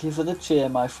 Thank you for the cheer,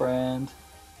 my friend.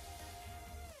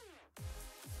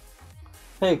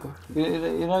 Pig,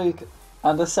 you know you can,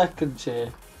 and a second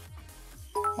cheer.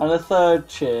 And a third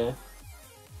cheer.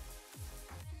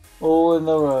 All in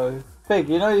a row. Pig,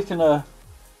 you know you can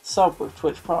sub with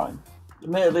Twitch Prime.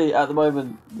 Admittedly, at the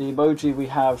moment, the emoji we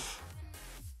have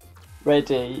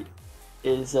ready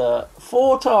is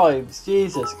 4 times.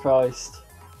 Jesus Christ.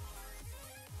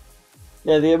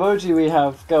 Yeah, the emoji we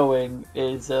have going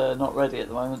is not ready at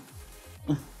the moment.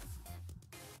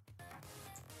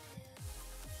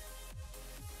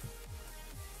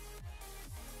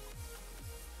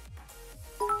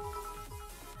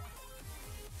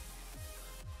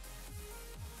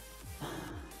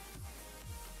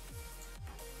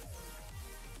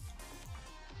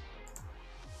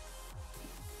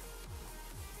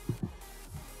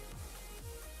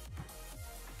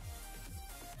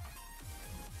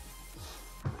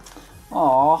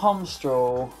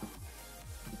 Homstraw.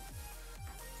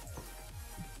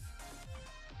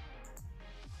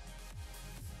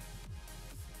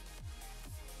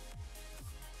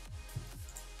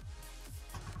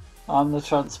 I'm the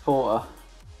transporter.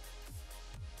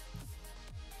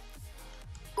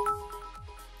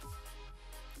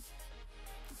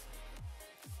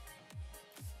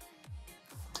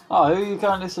 Oh, who are you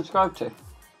currently subscribed to?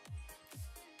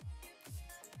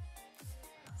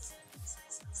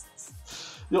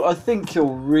 Look, I think you're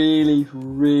really,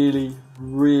 really,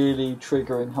 really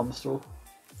triggering Homstraw.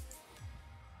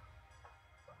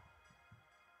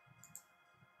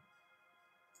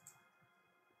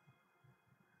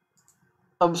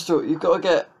 Homstraw, you've got to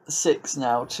get 6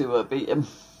 now to beat him.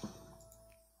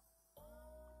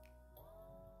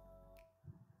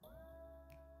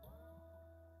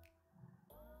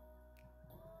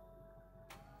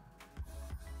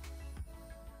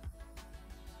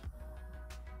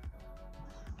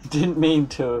 Didn't mean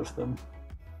 2 of them.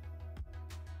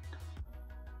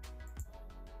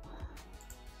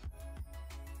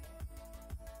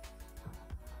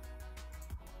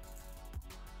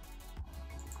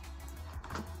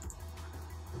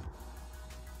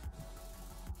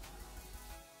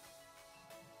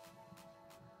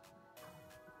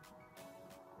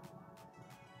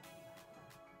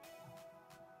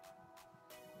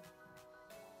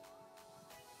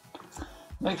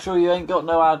 Make sure you ain't got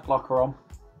no ad blocker on.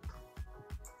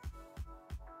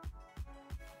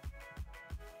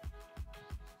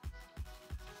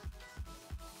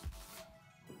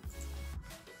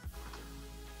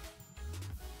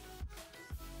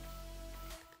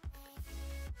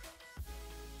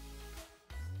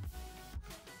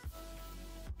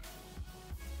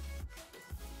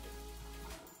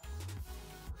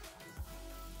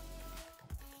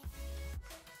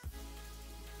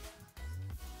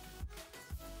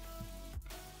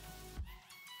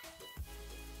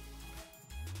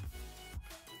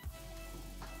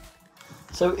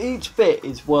 So each bit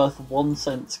is worth 1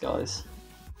 cent, guys.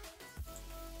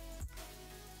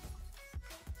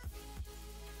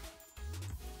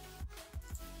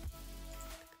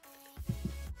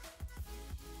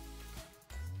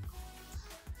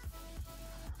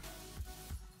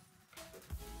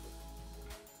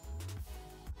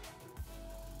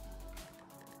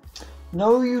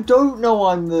 No, you don't know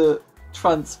I'm the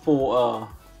transporter.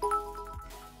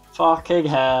 Fucking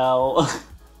hell.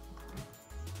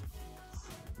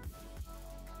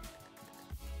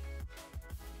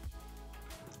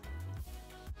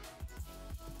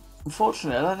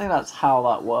 Unfortunately, I don't think that's how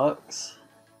that works.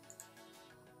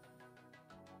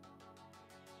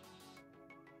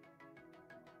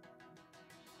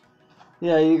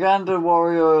 Yeah, Uganda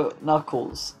Warrior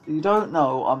Knuckles. You don't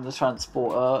know I'm the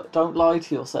transporter. Don't lie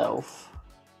to yourself.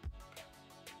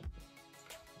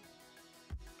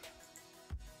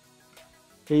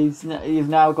 You've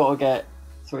now got to get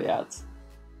 3 ads.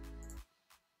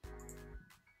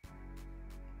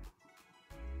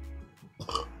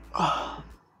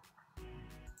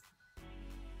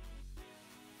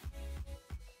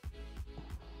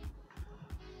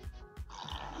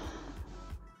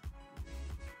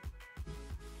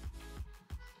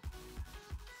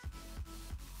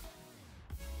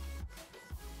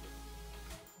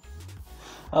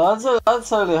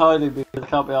 That's only hiding because I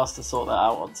can't be asked to sort that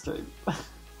out on stream.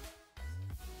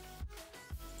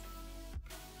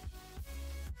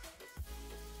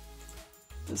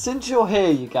 Since you're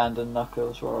here, Ugandan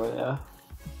Knuckles Warrior,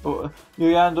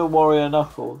 Ugandan Warrior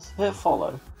Knuckles, hit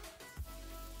follow.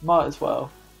 Might as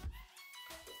well.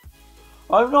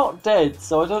 I'm not dead,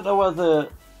 so I don't know whether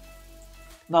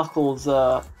Knuckles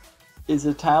is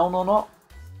a town or not.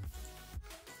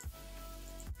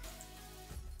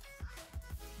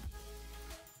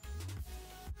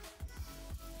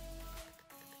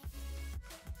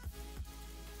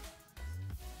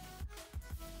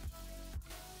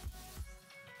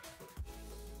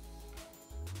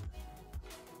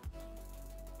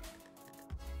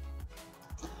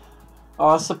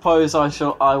 I suppose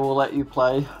I will let you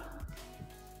play.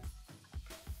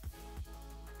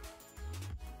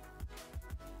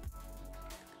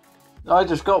 I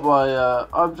just got my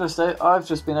I've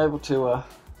just been able to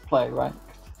play ranked.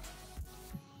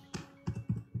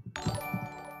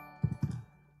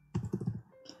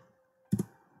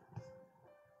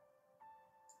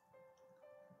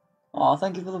 Oh,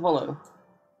 thank you for the follow.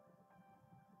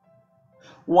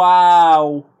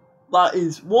 Wow, that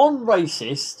is one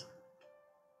racist.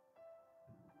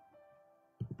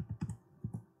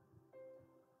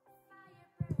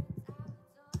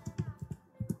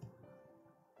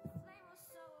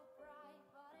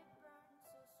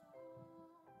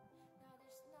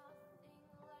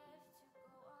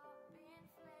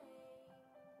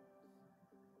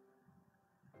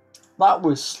 That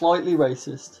was slightly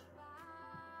racist.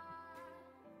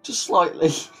 Just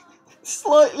slightly.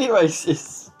 Slightly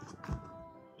racist.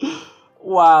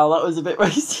 Wow, that was a bit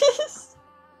racist.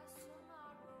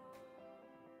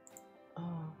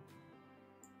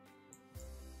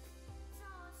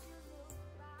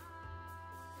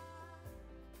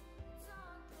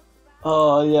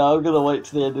 Oh yeah, I'm gonna wait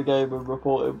to the end of the game and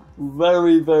report him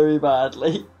very, very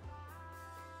badly.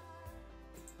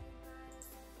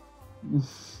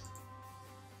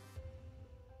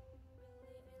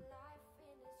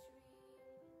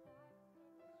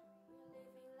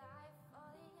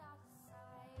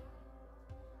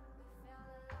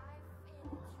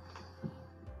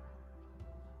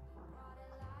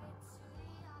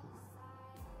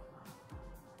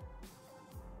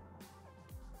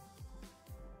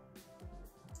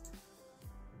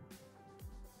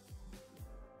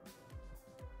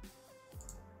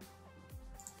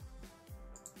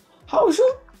 How's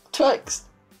your text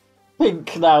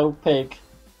pink now, pig?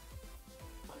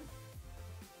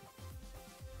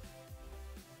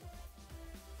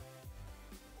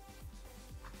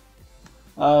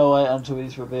 Oh, wait until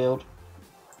he's revealed.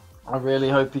 I really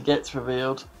hope he gets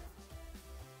revealed.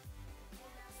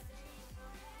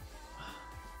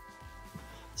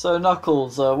 So,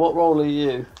 Knuckles, what role are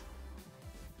you?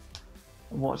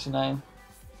 And what's your name?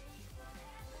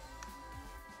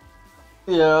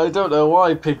 Yeah, I don't know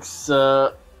why Pig's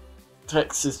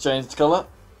text has changed colour.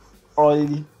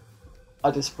 I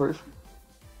disapprove.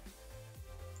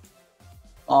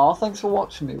 Aw, thanks for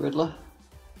watching me, Riddler.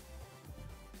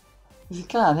 If you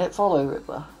can, hit follow,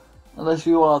 Riddler. Unless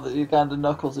you are the Ugandan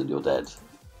Knuckles and you're dead.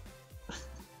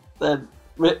 Then,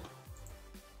 rip.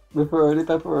 Ripperoni,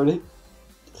 pepperoni.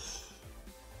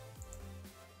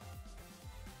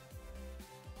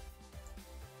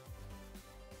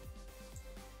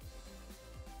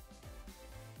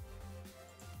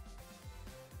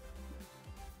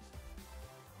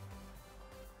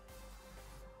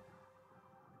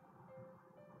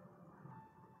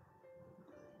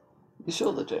 You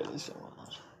sure the jail is somewhere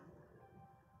else?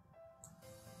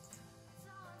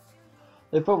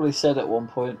 They probably said at one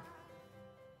point,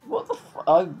 what the f—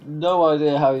 I have no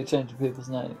idea how you're changing people's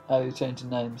name, how you're changing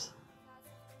names.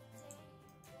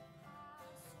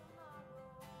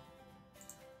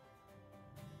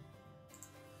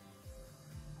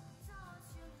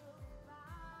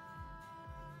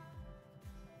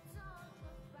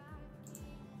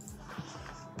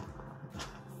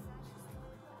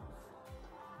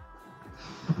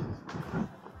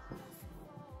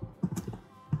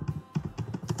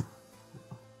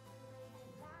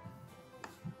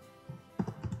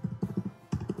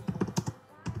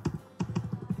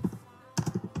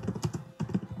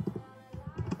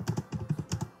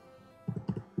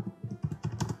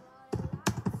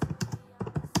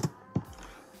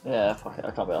 Yeah, fuck it,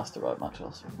 I can't be asked to write much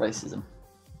else. Racism.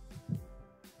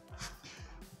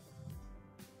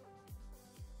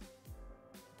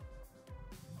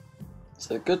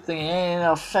 So good thing he ain't in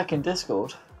our fucking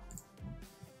Discord.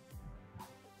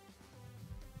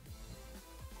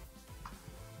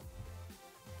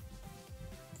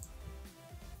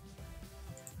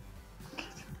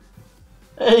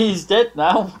 Hey, he's dead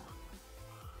now.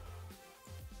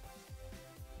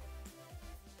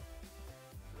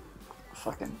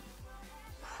 Fucking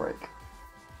prick.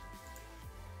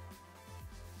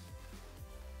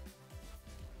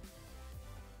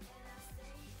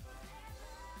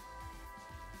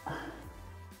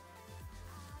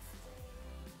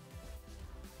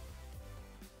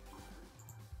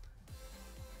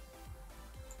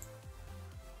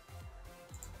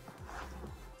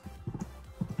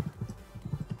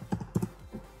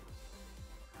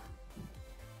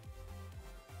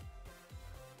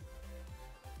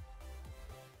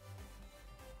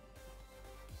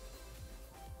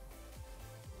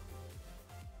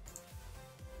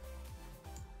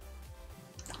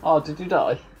 Oh, did you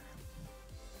die?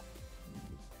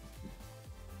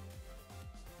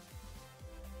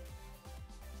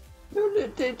 No,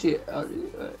 did you?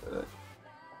 I'm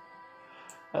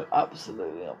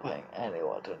absolutely not paying any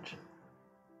more attention.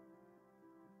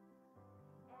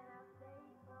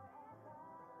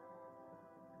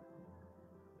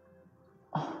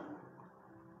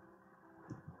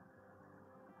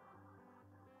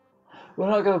 We're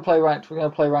not going to play ranked, we're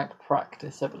going to play ranked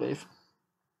practice, I believe.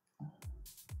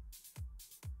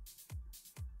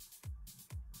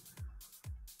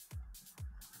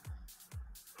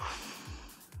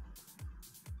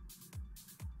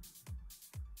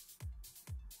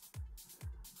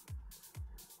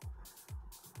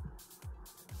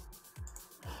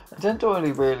 I tend to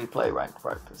only really play ranked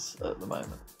practice at the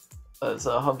moment, as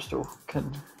Humstrel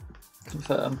can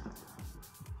Confirm.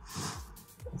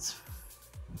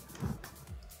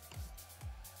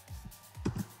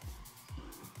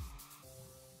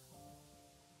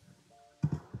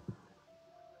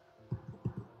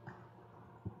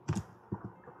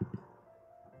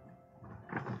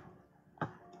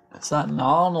 Is that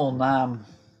Nan or Nam?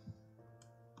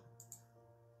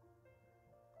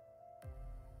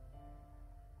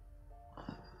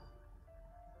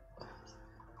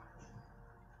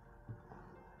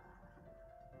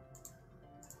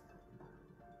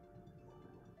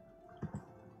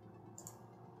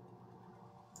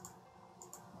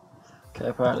 Okay,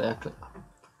 apparently I click.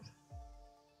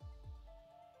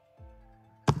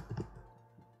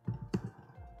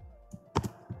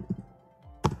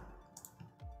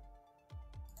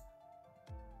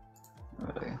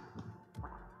 Really?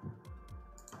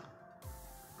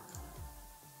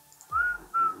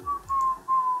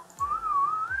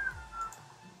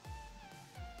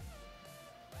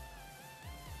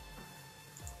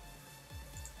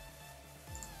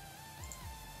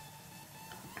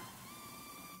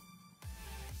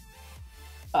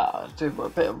 Do a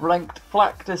bit of ranked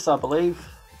practice, I believe.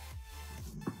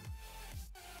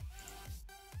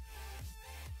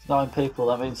 9 people,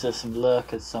 that means there's some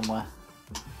lurkers somewhere.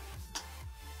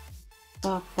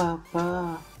 Ba, ba,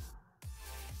 ba.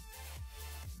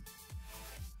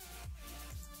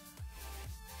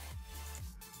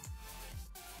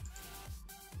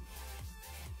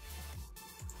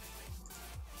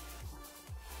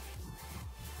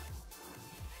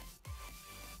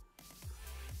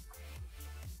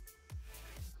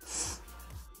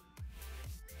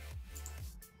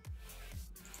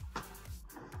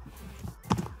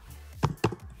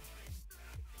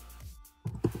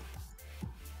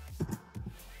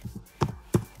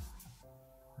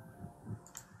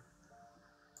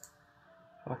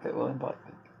 Okay, we'll invite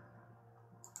me.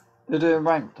 You're doing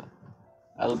ranked?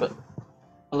 Albert.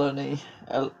 Eloni.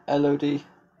 LOD.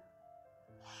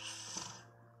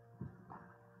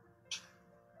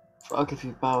 I'll give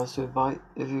you powers to invite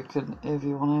if you want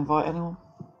to invite anyone.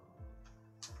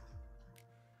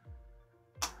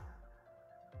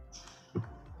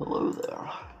 Hello there.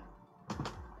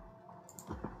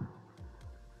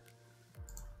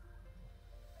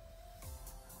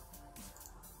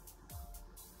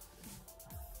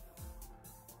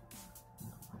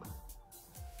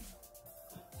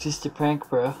 Just a prank,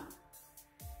 bro.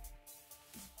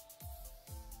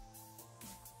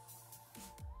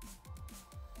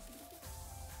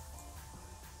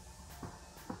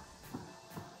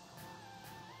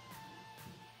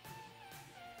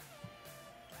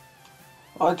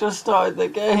 I just started the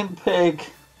game, pig.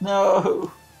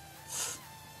 No.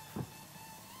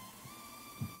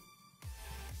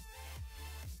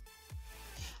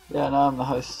 Yeah, no, I'm the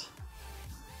host.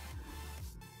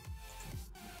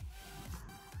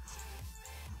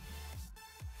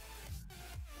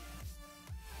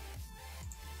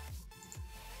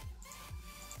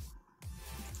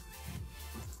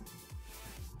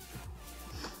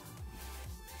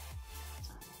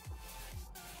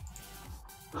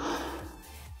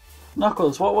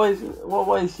 Knuckles, what ways do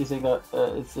you think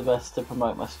is the best to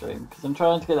promote my stream? Because I'm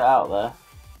trying to get it out there,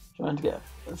 trying to get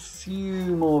a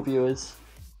few more viewers.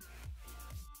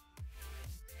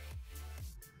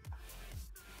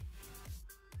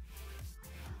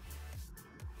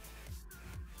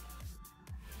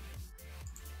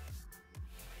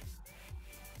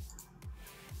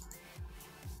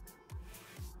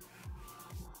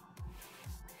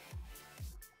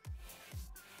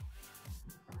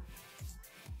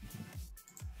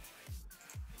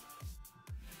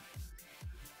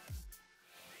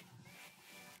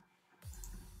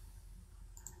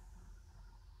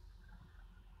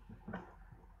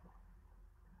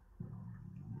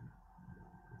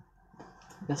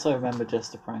 Yes, I remember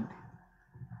just a prank.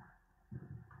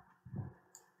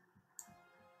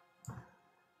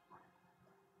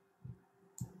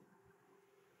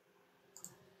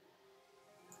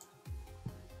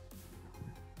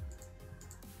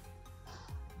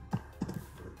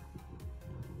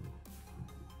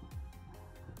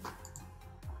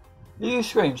 Are you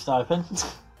stream sniping?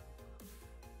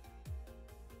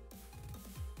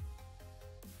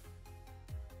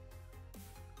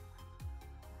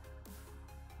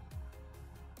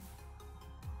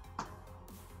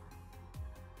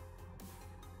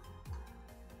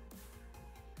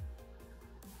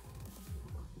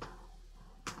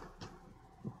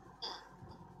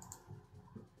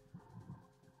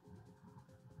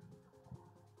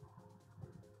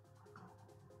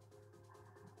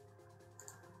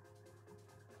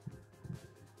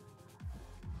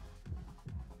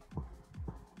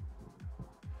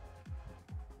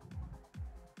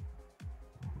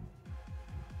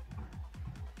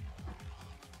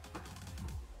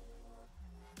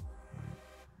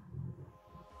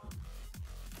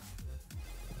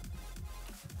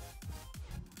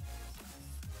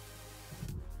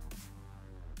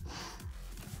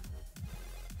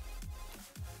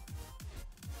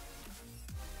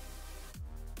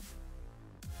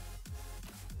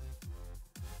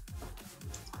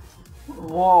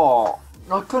 What?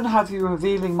 I couldn't have you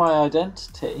revealing my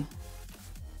identity.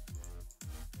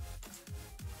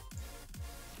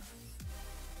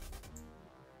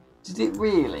 Did it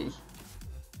really?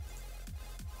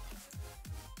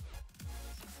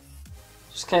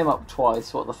 Just came up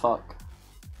twice, what the fuck?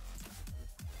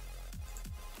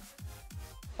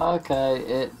 Okay,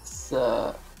 it's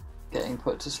getting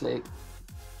put to sleep.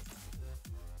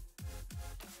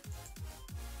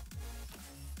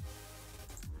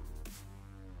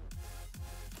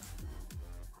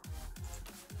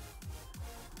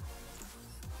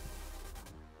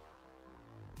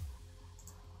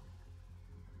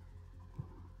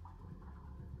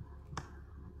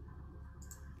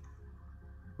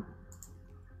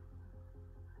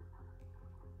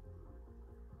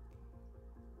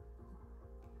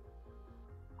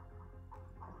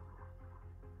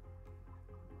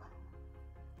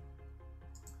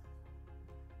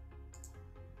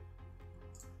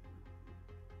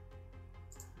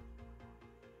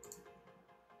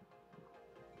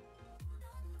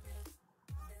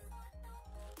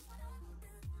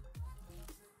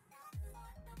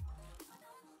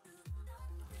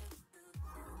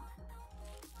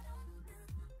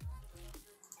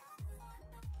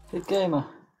 Big gamer.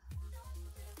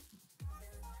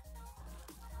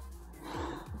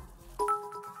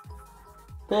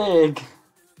 Big.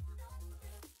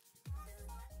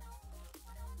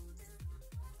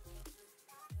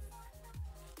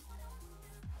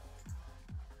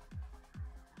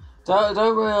 Don't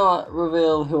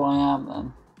reveal who I am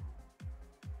then.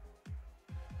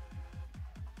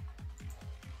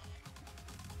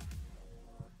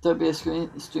 Don't be a stream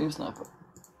sniper.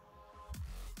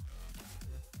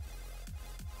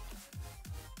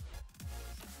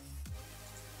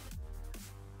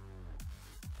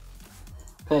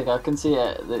 Pig, I can see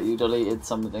it that you deleted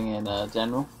something in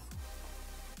general.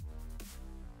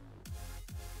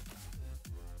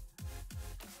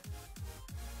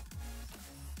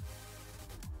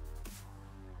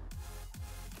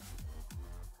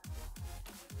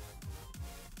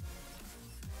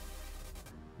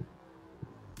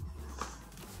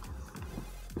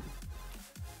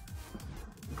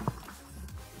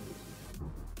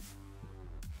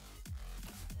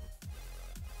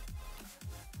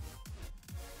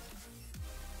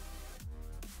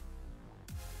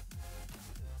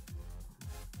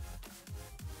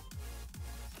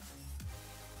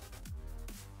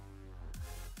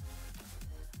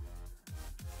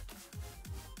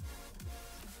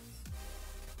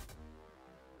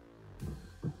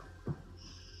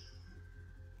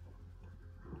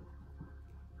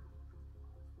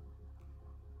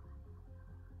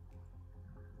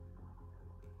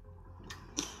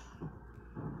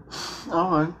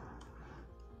 Alright.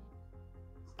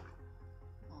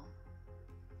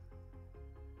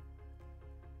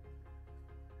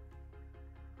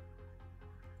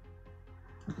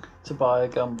 To buy a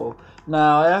gumball.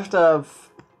 Now I have to have,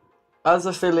 as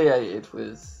affiliated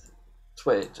with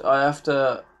Twitch, I have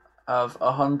to have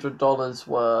 $100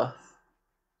 worth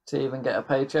to even get a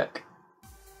paycheck.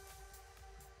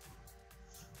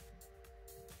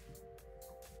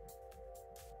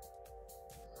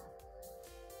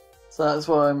 So that's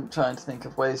why I'm trying to think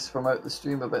of ways to promote the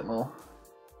stream a bit more.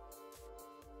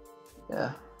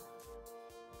 Yeah.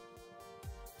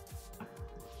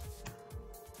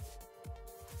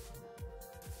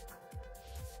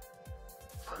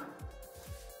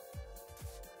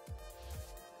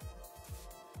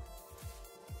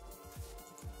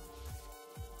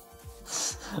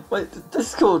 Wait, did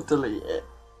Discord delete it?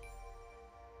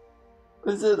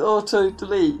 Was it auto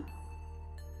delete?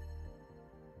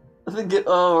 I think it.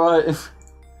 Oh, right.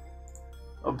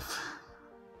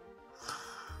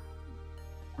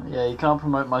 Yeah, you can't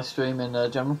promote my stream in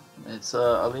general. It's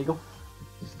illegal.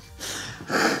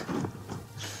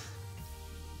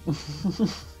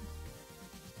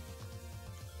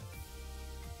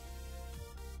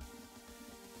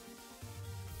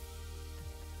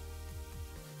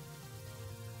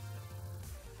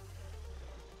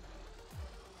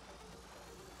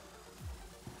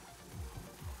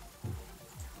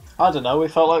 I don't know, we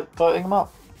felt like voting him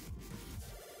up.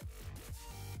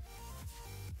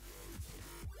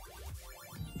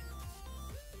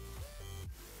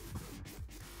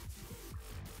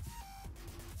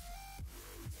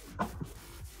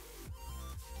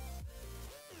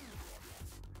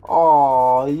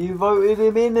 Oh, you voted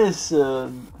him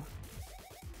innocent.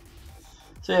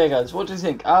 So yeah, guys, what do you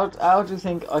think? How do you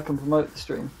think I can promote the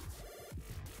stream?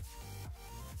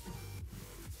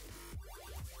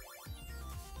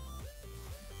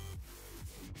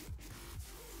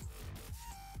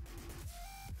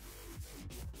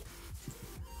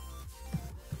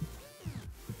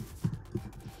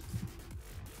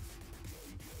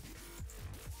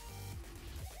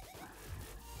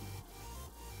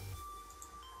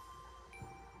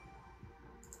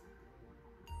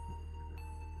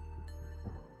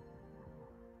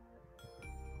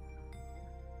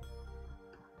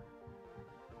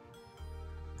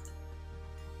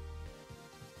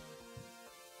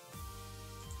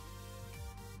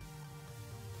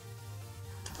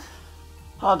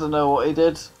 I don't know what he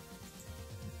did.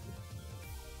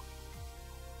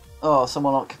 Oh,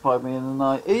 someone occupied me in the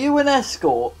night. Are you an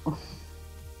escort?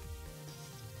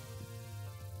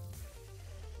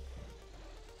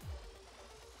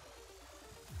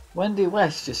 Wendy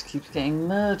West just keeps getting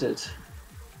murdered.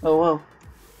 Oh well.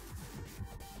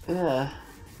 Yeah.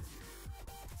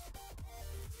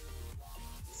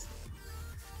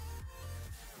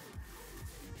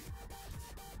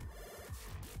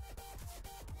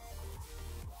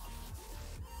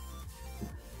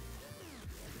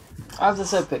 As I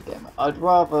said, Pit Gamer, I'd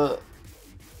rather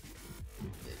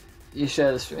you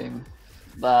share the stream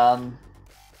than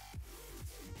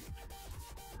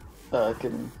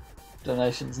giving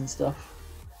donations and stuff.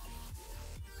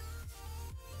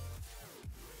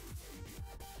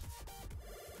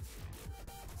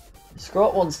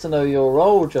 Scott wants to know your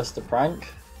role, Just a Prank.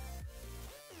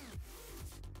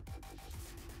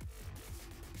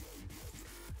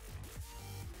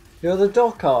 You're the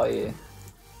doc, are you?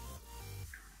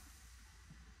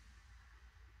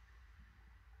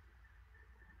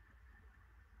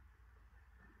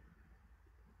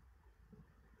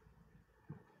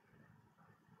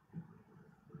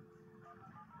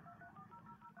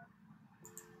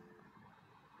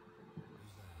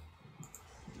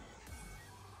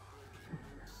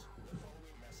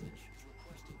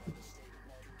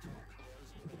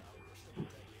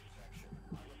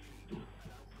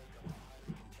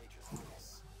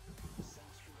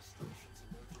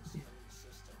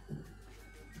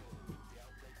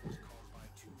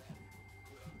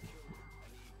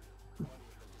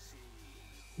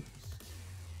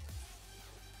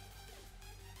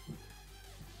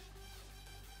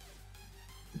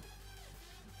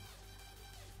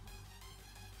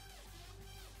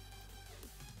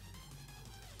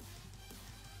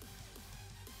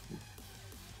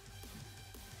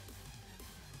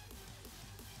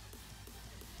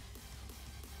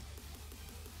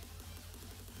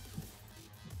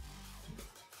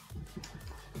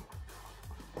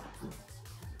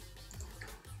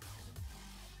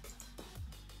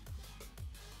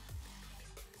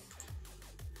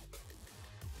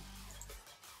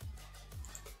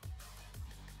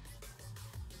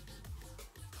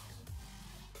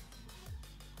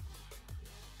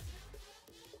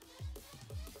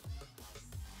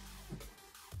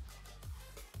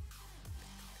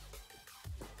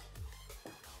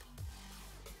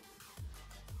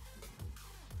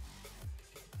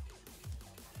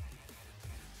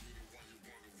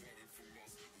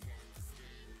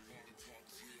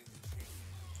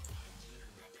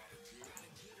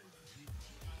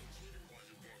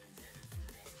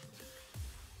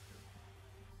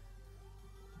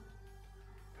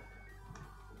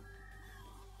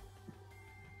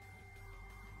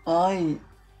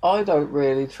 I don't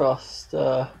really trust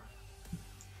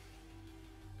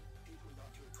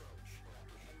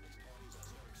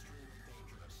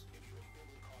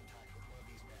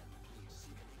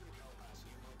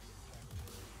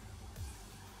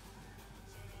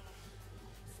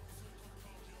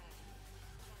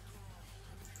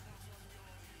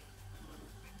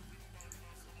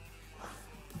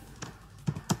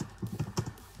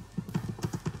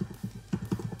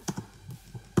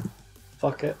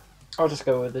fuck it. I'll just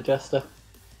go with the Jester.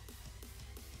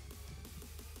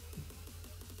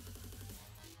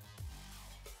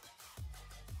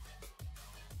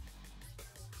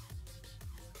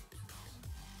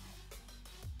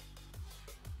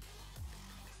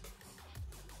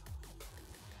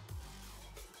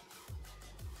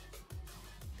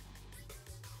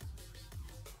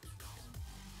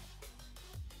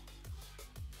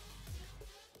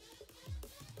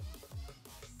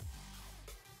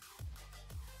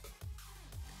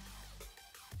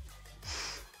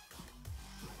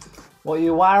 What are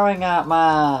you worrying at,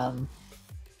 man?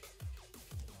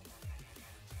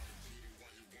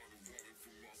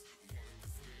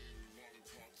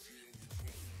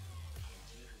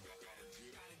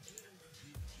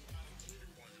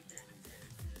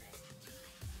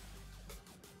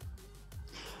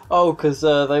 Oh, because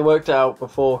they worked it out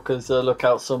before, because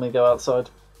Lookout saw me go outside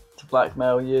to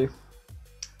blackmail you.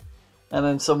 And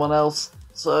then someone else,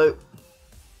 so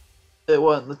it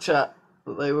weren't the chat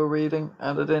that they were reading,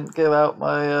 and I didn't give out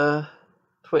my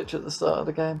Twitch at the start of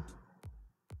the game.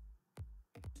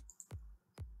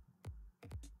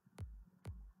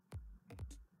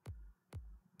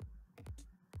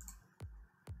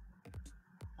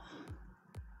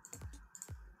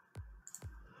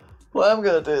 What I'm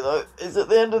going to do though is at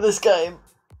the end of this game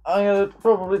I'm going to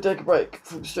probably take a break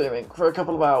from streaming for a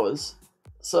couple of hours,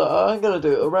 so I'm going to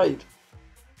do a raid.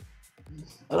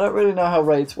 I don't really know how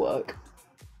raids work.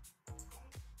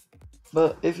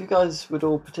 But if you guys would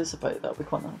all participate, that'd be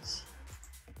quite nice.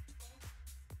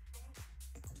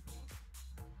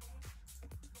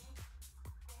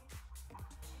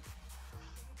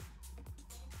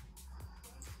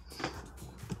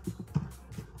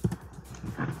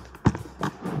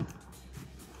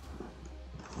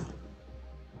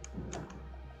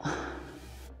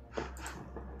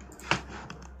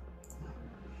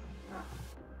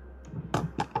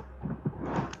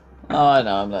 Oh, I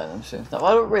know, I'm letting them stream stuff.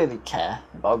 I don't really care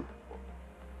about...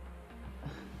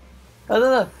 I don't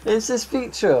know, it's this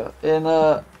feature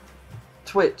in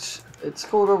Twitch. It's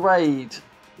called a raid.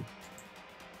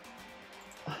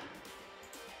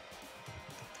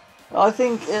 I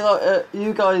think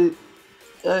you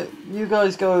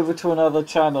guys go over to another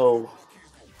channel,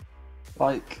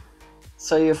 like,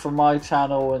 say you're from my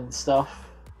channel and stuff.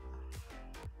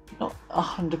 Not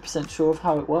 100% sure of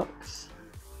how it works.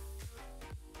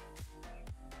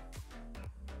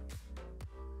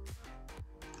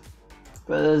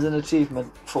 But there's an achievement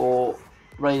for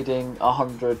raiding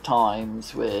 100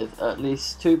 times with at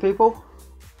least 2 people.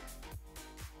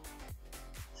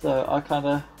 So I kind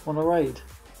of want to raid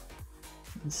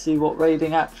and see what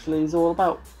raiding actually is all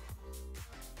about.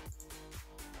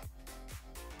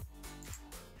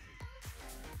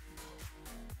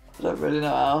 I don't really know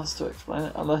how else to explain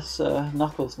it, unless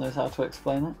Knuckles knows how to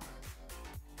explain it.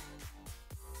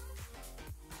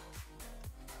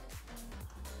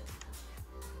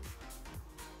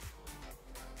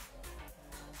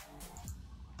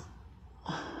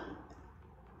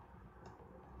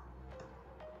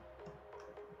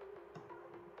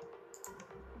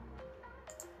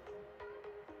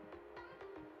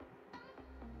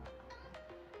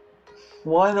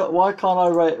 Why not? Why can't I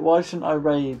raid? Why shouldn't I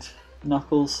raid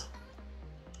Knuckles?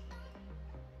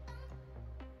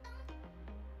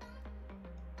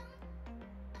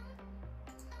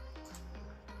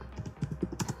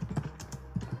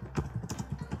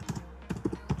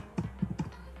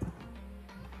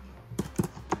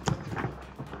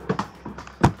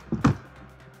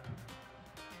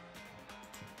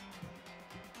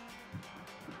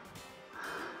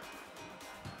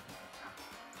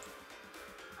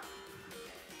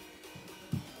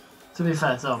 To be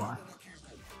fair, so am I.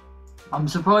 I'm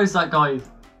surprised that guy...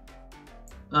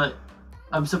 Like,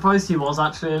 I'm surprised he was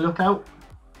actually a lookout.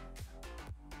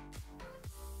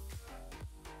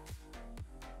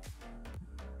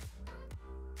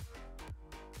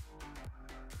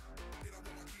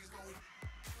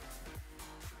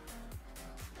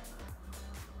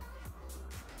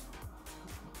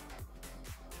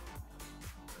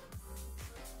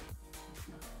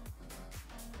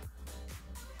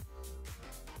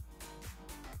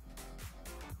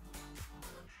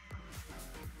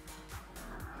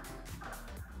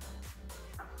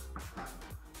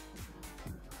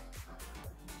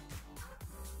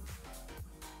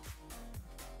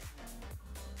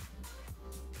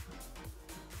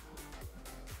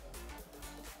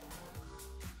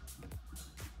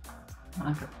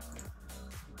 Okay.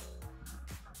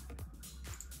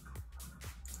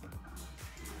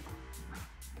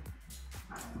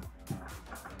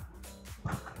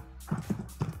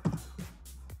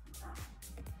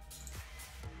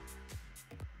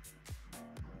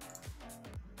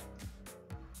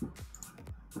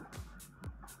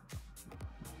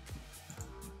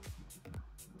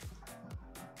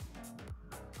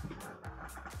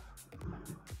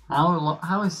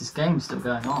 How is this game still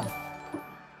going on?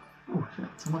 Oh shit,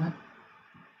 someone hit.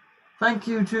 Thank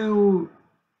you to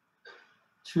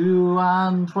 2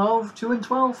 and 12? 2 and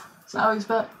 12? Is that how you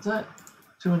spell it? Is that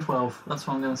 2 and 12? That's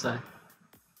what I'm going to say.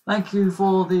 Thank you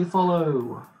for the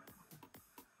follow.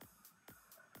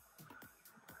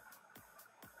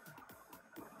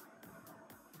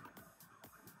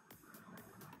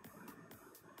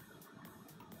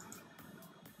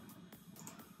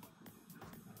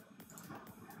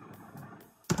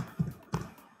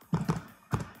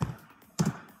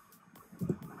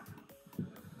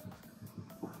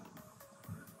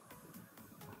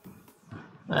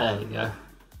 There you go.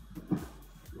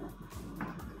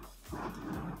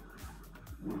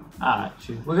 Alright,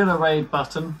 we're going to raid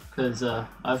Button, because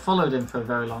I've followed him for a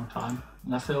very long time,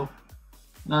 and I feel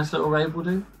a nice little raid will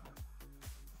do.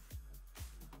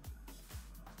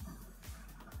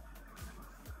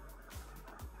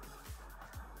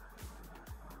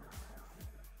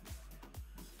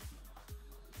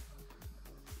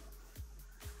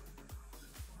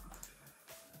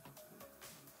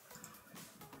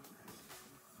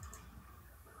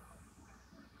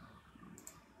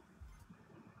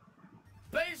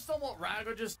 Based on what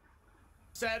Rago just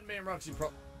said, me and Roxy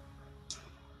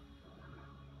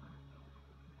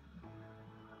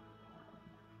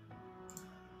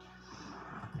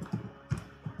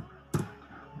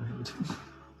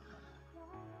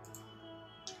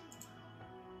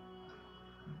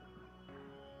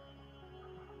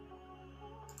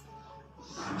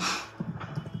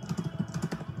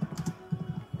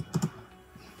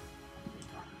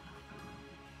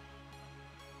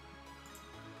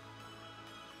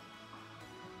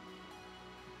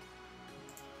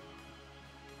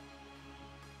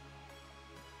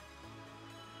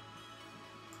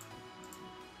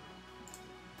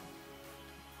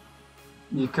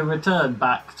You can return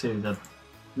back to the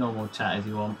normal chat if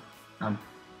you want.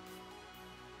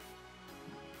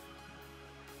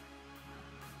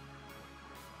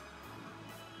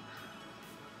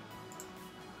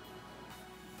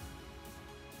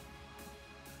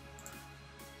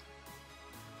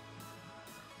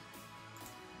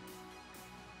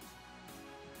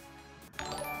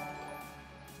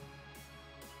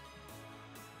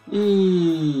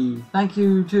 Thank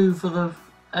you too for the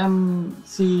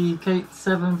MC Kate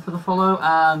 7 for the follow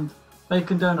and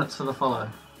Bacon Donuts for the follow.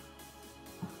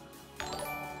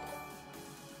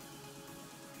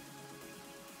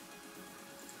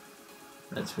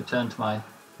 Let's return to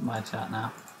my chat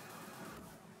now.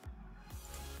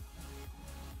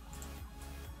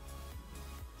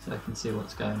 So I can see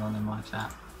what's going on in my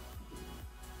chat.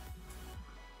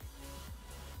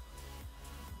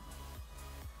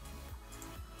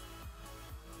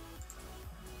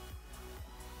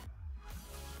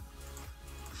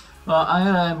 Well, I'm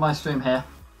going to end my stream here.